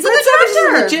 Savage. He's a good He's a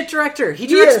director. legit director. He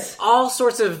He directs is. all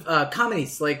sorts of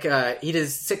comedies. Like, he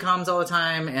does sitcoms all the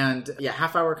time, and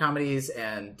half-hour comedies,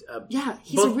 and Yeah,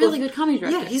 he's a really good comedy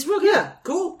director. yeah, he's real good. Yeah.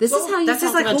 Cool. This is how you that's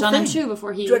his, talked like, about whole John M. thing. Chu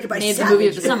before he Directed by made the Savage movie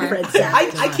of the summer. Fred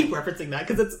Savage. I keep referencing that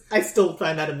because I still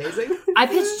find that amazing. I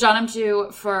pitched John M.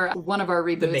 Chu for one of our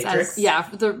reboots. Matrix?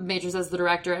 The Matrix as the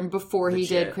director, and before he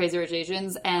did Legit. Crazy Rich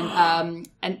Asians, and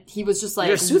he was just like,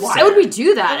 You're a soothsayer. "Why would we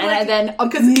do that?" And then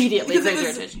immediately because Crazy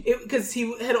Rich Asians. because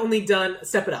he had only done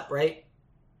Step It Up, right?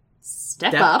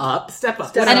 Step Up. Step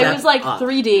Up. And whatever. it was like Up.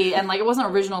 3D, and like it wasn't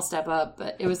original Step Up,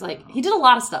 but it was like he did a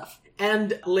lot of stuff.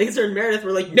 And Laser and Meredith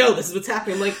were like, no, this is what's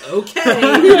happening. I'm like,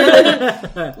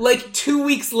 okay. Like 2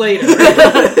 weeks later,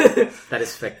 That is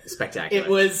spectacular. it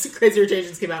was Crazy Rich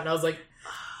Asians came out, and I was like,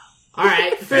 all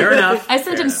right. Fair enough. I sent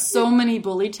Fair him enough. so many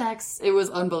bully texts; it was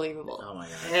unbelievable. Oh my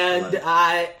god. And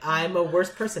I'm a worse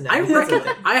person now.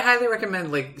 I highly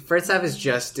recommend, like, Fred Savage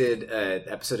just did an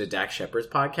episode of Dak Shepard's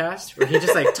podcast where he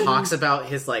just, like, talks about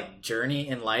his, like, journey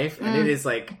in life, and it is,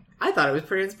 like, I thought it was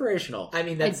pretty inspirational. I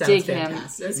mean, I that sounds dig him.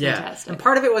 fantastic. He's Yeah. fantastic. And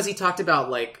part of it was he talked about,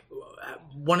 like,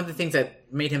 one of the things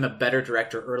that made him a better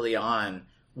director early on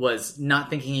was not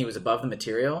thinking he was above the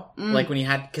material. Like, when he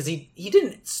had... Because he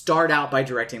didn't start out by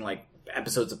directing, like,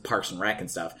 episodes of Parks and Rec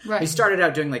and stuff. Right. He started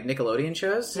out doing, like, Nickelodeon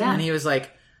shows. Yeah. And he was like,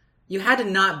 you had to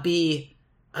not be...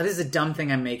 Oh, this is a dumb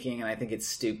thing I'm making, and I think it's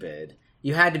stupid.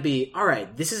 You had to be, all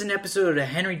right, this is an episode of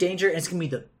Henry Danger, and it's going to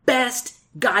be the best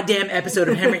goddamn episode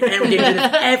of Henry Danger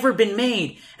that's ever been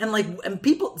made. And, like, and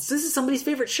people, this is somebody's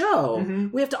favorite show.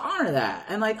 We have to honor that.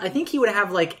 And, like, I think he would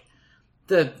have, like,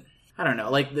 the... I don't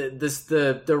know, like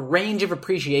the range of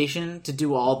appreciation to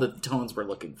do all the tones we're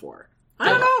looking for. I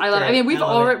don't know. I love it. I mean, we're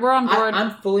on board.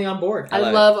 I'm fully on board.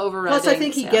 I love overriding. Plus, I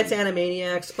think he Sam. gets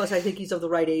Animaniacs. Plus, I think he's of the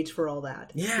right age for all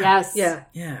that. Yeah. Yes. Yeah.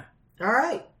 Yeah. All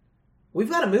right. We've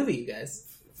got a movie, you guys.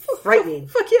 Frightening.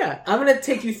 Fuck yeah. I'm going to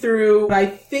take you through what I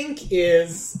think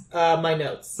is my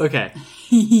notes. Okay.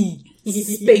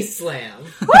 Space Slam.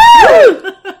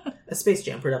 A Space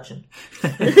Jam production.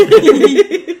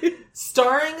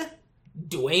 Starring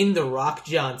Dwayne The Rock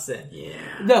Johnson. Yeah.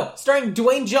 No, starring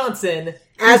Dwayne Johnson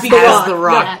As who The becomes- Rock. The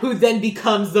Rock. Yeah. who then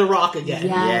becomes The Rock again.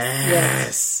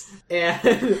 Yes. Yes.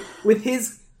 And with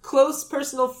his close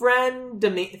personal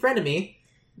frenemy,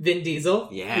 Vin Diesel.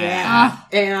 Yeah.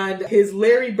 And his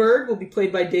Larry Bird will be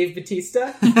played by Dave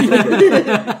Bautista.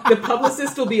 The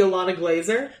publicist will be Alana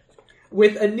Glazer.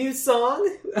 With a new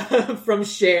song from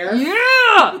Cher.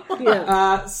 Yeah.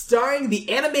 Yeah. Starring the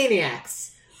Animaniacs.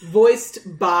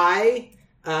 Voiced by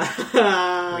We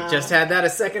just had that a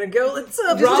second ago. Let's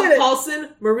Rob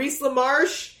Paulsen, Maurice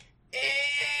LaMarche,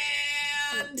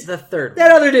 and the third.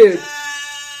 That other dude.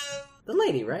 The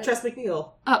lady, right? Tress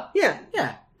MacNeille. Oh. Yeah.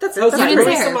 That's Oh, it. sorry, didn't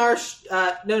Maurice say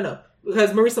her. LaMarche. No.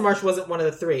 Because Maurice LaMarche wasn't one of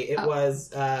the three. It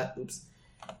was,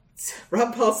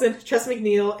 Rob Paulsen, Tress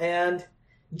MacNeille, and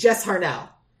Jess Harnell.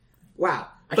 Wow.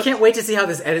 I can't wait to see how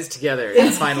this edits together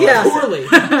and finally. Yeah. Poorly.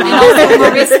 And also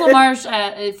Maurice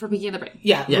LaMarche for Pinky and the Brain.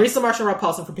 Yeah, Yes. Maurice LaMarche and Rob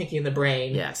Paulsen for Pinky and the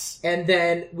Brain. Yes. And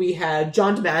then we had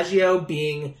John DiMaggio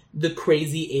being the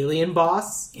crazy alien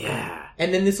boss. Yeah.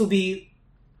 And then this will be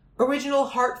original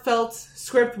heartfelt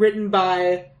script written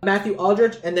by Matthew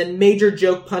Aldrich, and then major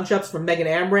joke punch-ups from Megan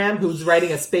Amram, who's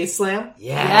writing a Space Slam.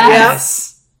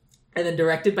 Yes. And then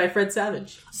directed by Fred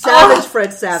Savage.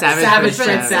 Fred Savage. Savage Fred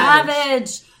Fred Savage.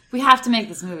 Savage. We have to make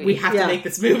this movie. We have to make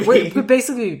this movie. We're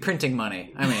basically printing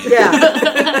money. I mean.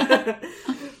 Yeah.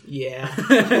 Yeah.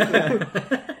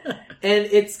 And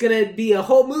it's going to be a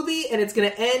whole movie, and it's going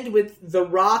to end with The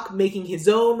Rock making his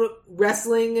own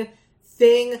wrestling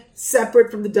thing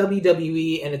separate from the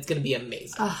WWE, and it's going to be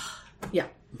amazing. Yeah.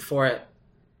 For it.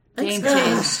 Game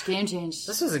change.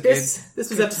 This was a good. This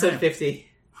was episode 50.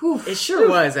 Whew. It sure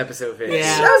was episode 50.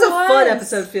 Yeah. That was a fun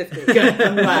episode 50. Good.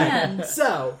 I'm glad. Man.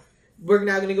 So, we're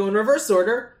now going to go in reverse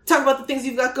order. Talk about the things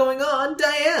you've got going on,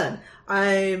 Diane.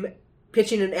 I'm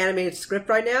pitching an animated script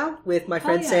right now with my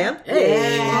friend yeah. Sam.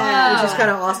 Hey. Which is kind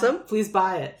of awesome. Please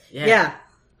buy it. Yeah.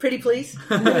 Pretty please.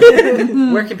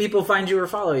 Where can people find you or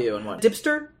follow you and what?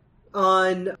 Dipster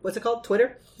on, what's it called?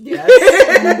 Twitter? Yes.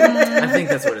 I think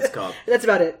that's what it's called. That's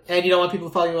about it. And you don't want people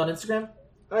to follow you on Instagram?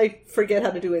 I forget how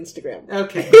to do Instagram.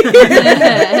 Okay.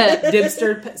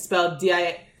 Dibster, spelled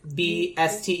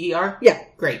D-I-B-S-T-E-R? Yeah.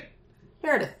 Great.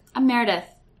 Meredith. I'm Meredith.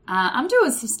 I'm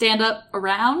doing some stand-up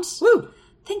around. Woo!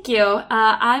 Thank you.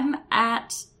 I'm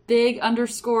at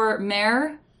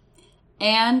big_mayor,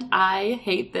 and I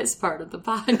hate this part of the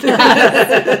podcast.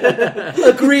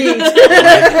 Agreed.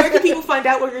 Where can people find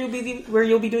out where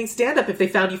you'll be doing stand-up if they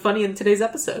found you funny in today's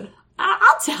episode?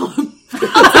 I'll tell them.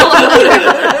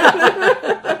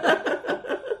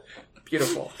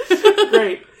 Beautiful.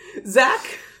 Great.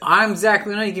 Zach? I'm Zach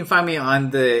Luna. You can find me on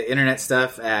the internet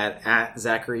stuff at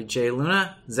Zachary J.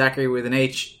 Luna. Zachary with an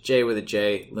H, J with a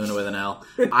J, Luna with an L.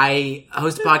 I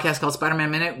host a podcast called Spider-Man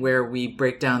Minute where we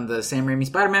break down the Sam Raimi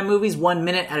Spider-Man movies 1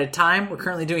 minute at a time. We're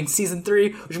currently doing season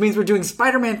 3, which means we're doing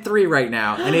Spider-Man 3 right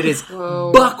now. And it is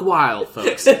buck wild,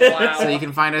 folks. Wow. So you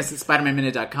can find us at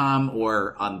SpiderManMinute.com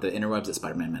or on the interwebs at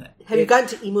Spider-Man Minute. Have you gotten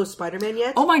to Emo Spider-Man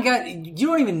yet? Oh my god, you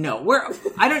don't even know.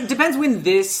 Depends when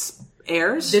this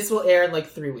airs. This will air in like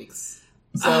 3 weeks.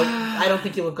 So I don't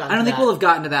think you'll have gotten I don't to think that. we'll have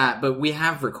gotten to that, but we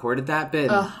have recorded that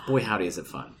bit. And boy, howdy is it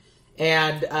fun.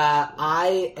 And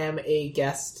I am a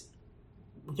guest.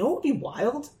 You know what would be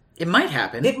wild? It might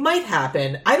happen. It might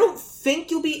happen. I don't think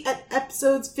you'll be at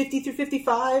episodes 50 through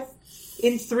 55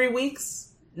 in 3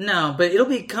 weeks. No, but it'll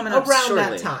be coming up Around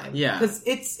shortly. that time. Yeah. Because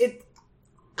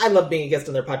I love being a guest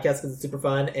on their podcast because it's super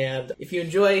fun. And if you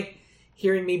enjoy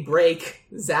hearing me break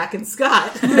Zach and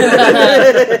Scott, because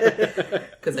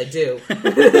I do,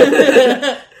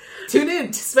 tune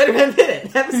in to Spider-Man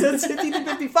Minute, episodes 50 to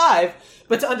 55.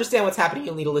 But to understand what's happening,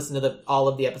 you'll need to listen to all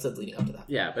of the episodes leading up to that.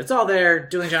 Yeah, but it's all there.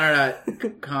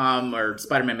 DuelingGenre.com or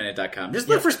SpiderManMinute.com. Just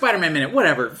look for Spider-Man Minute.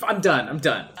 Whatever. I'm done.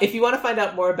 If you want to find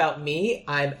out more about me,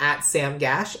 I'm at Sam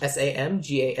Gash,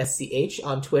 SamGasch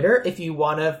on Twitter. If you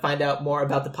want to find out more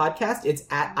about the podcast, it's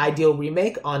at Ideal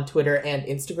Remake on Twitter and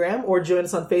Instagram, or join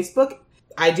us on Facebook,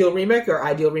 Ideal Remake or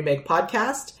Ideal Remake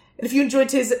Podcast. And if you enjoyed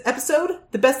today's episode,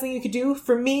 the best thing you could do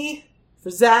for me,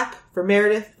 for Zach, for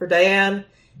Meredith, for Diane,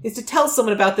 is to tell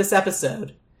someone about this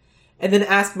episode. And then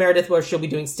ask Meredith where she'll be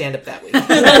doing stand-up that week.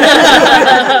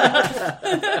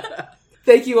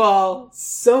 Thank you all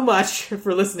so much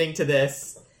for listening to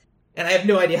this. And I have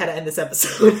no idea how to end this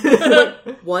episode.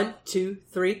 1, 2,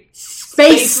 3.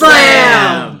 Space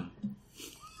Slam!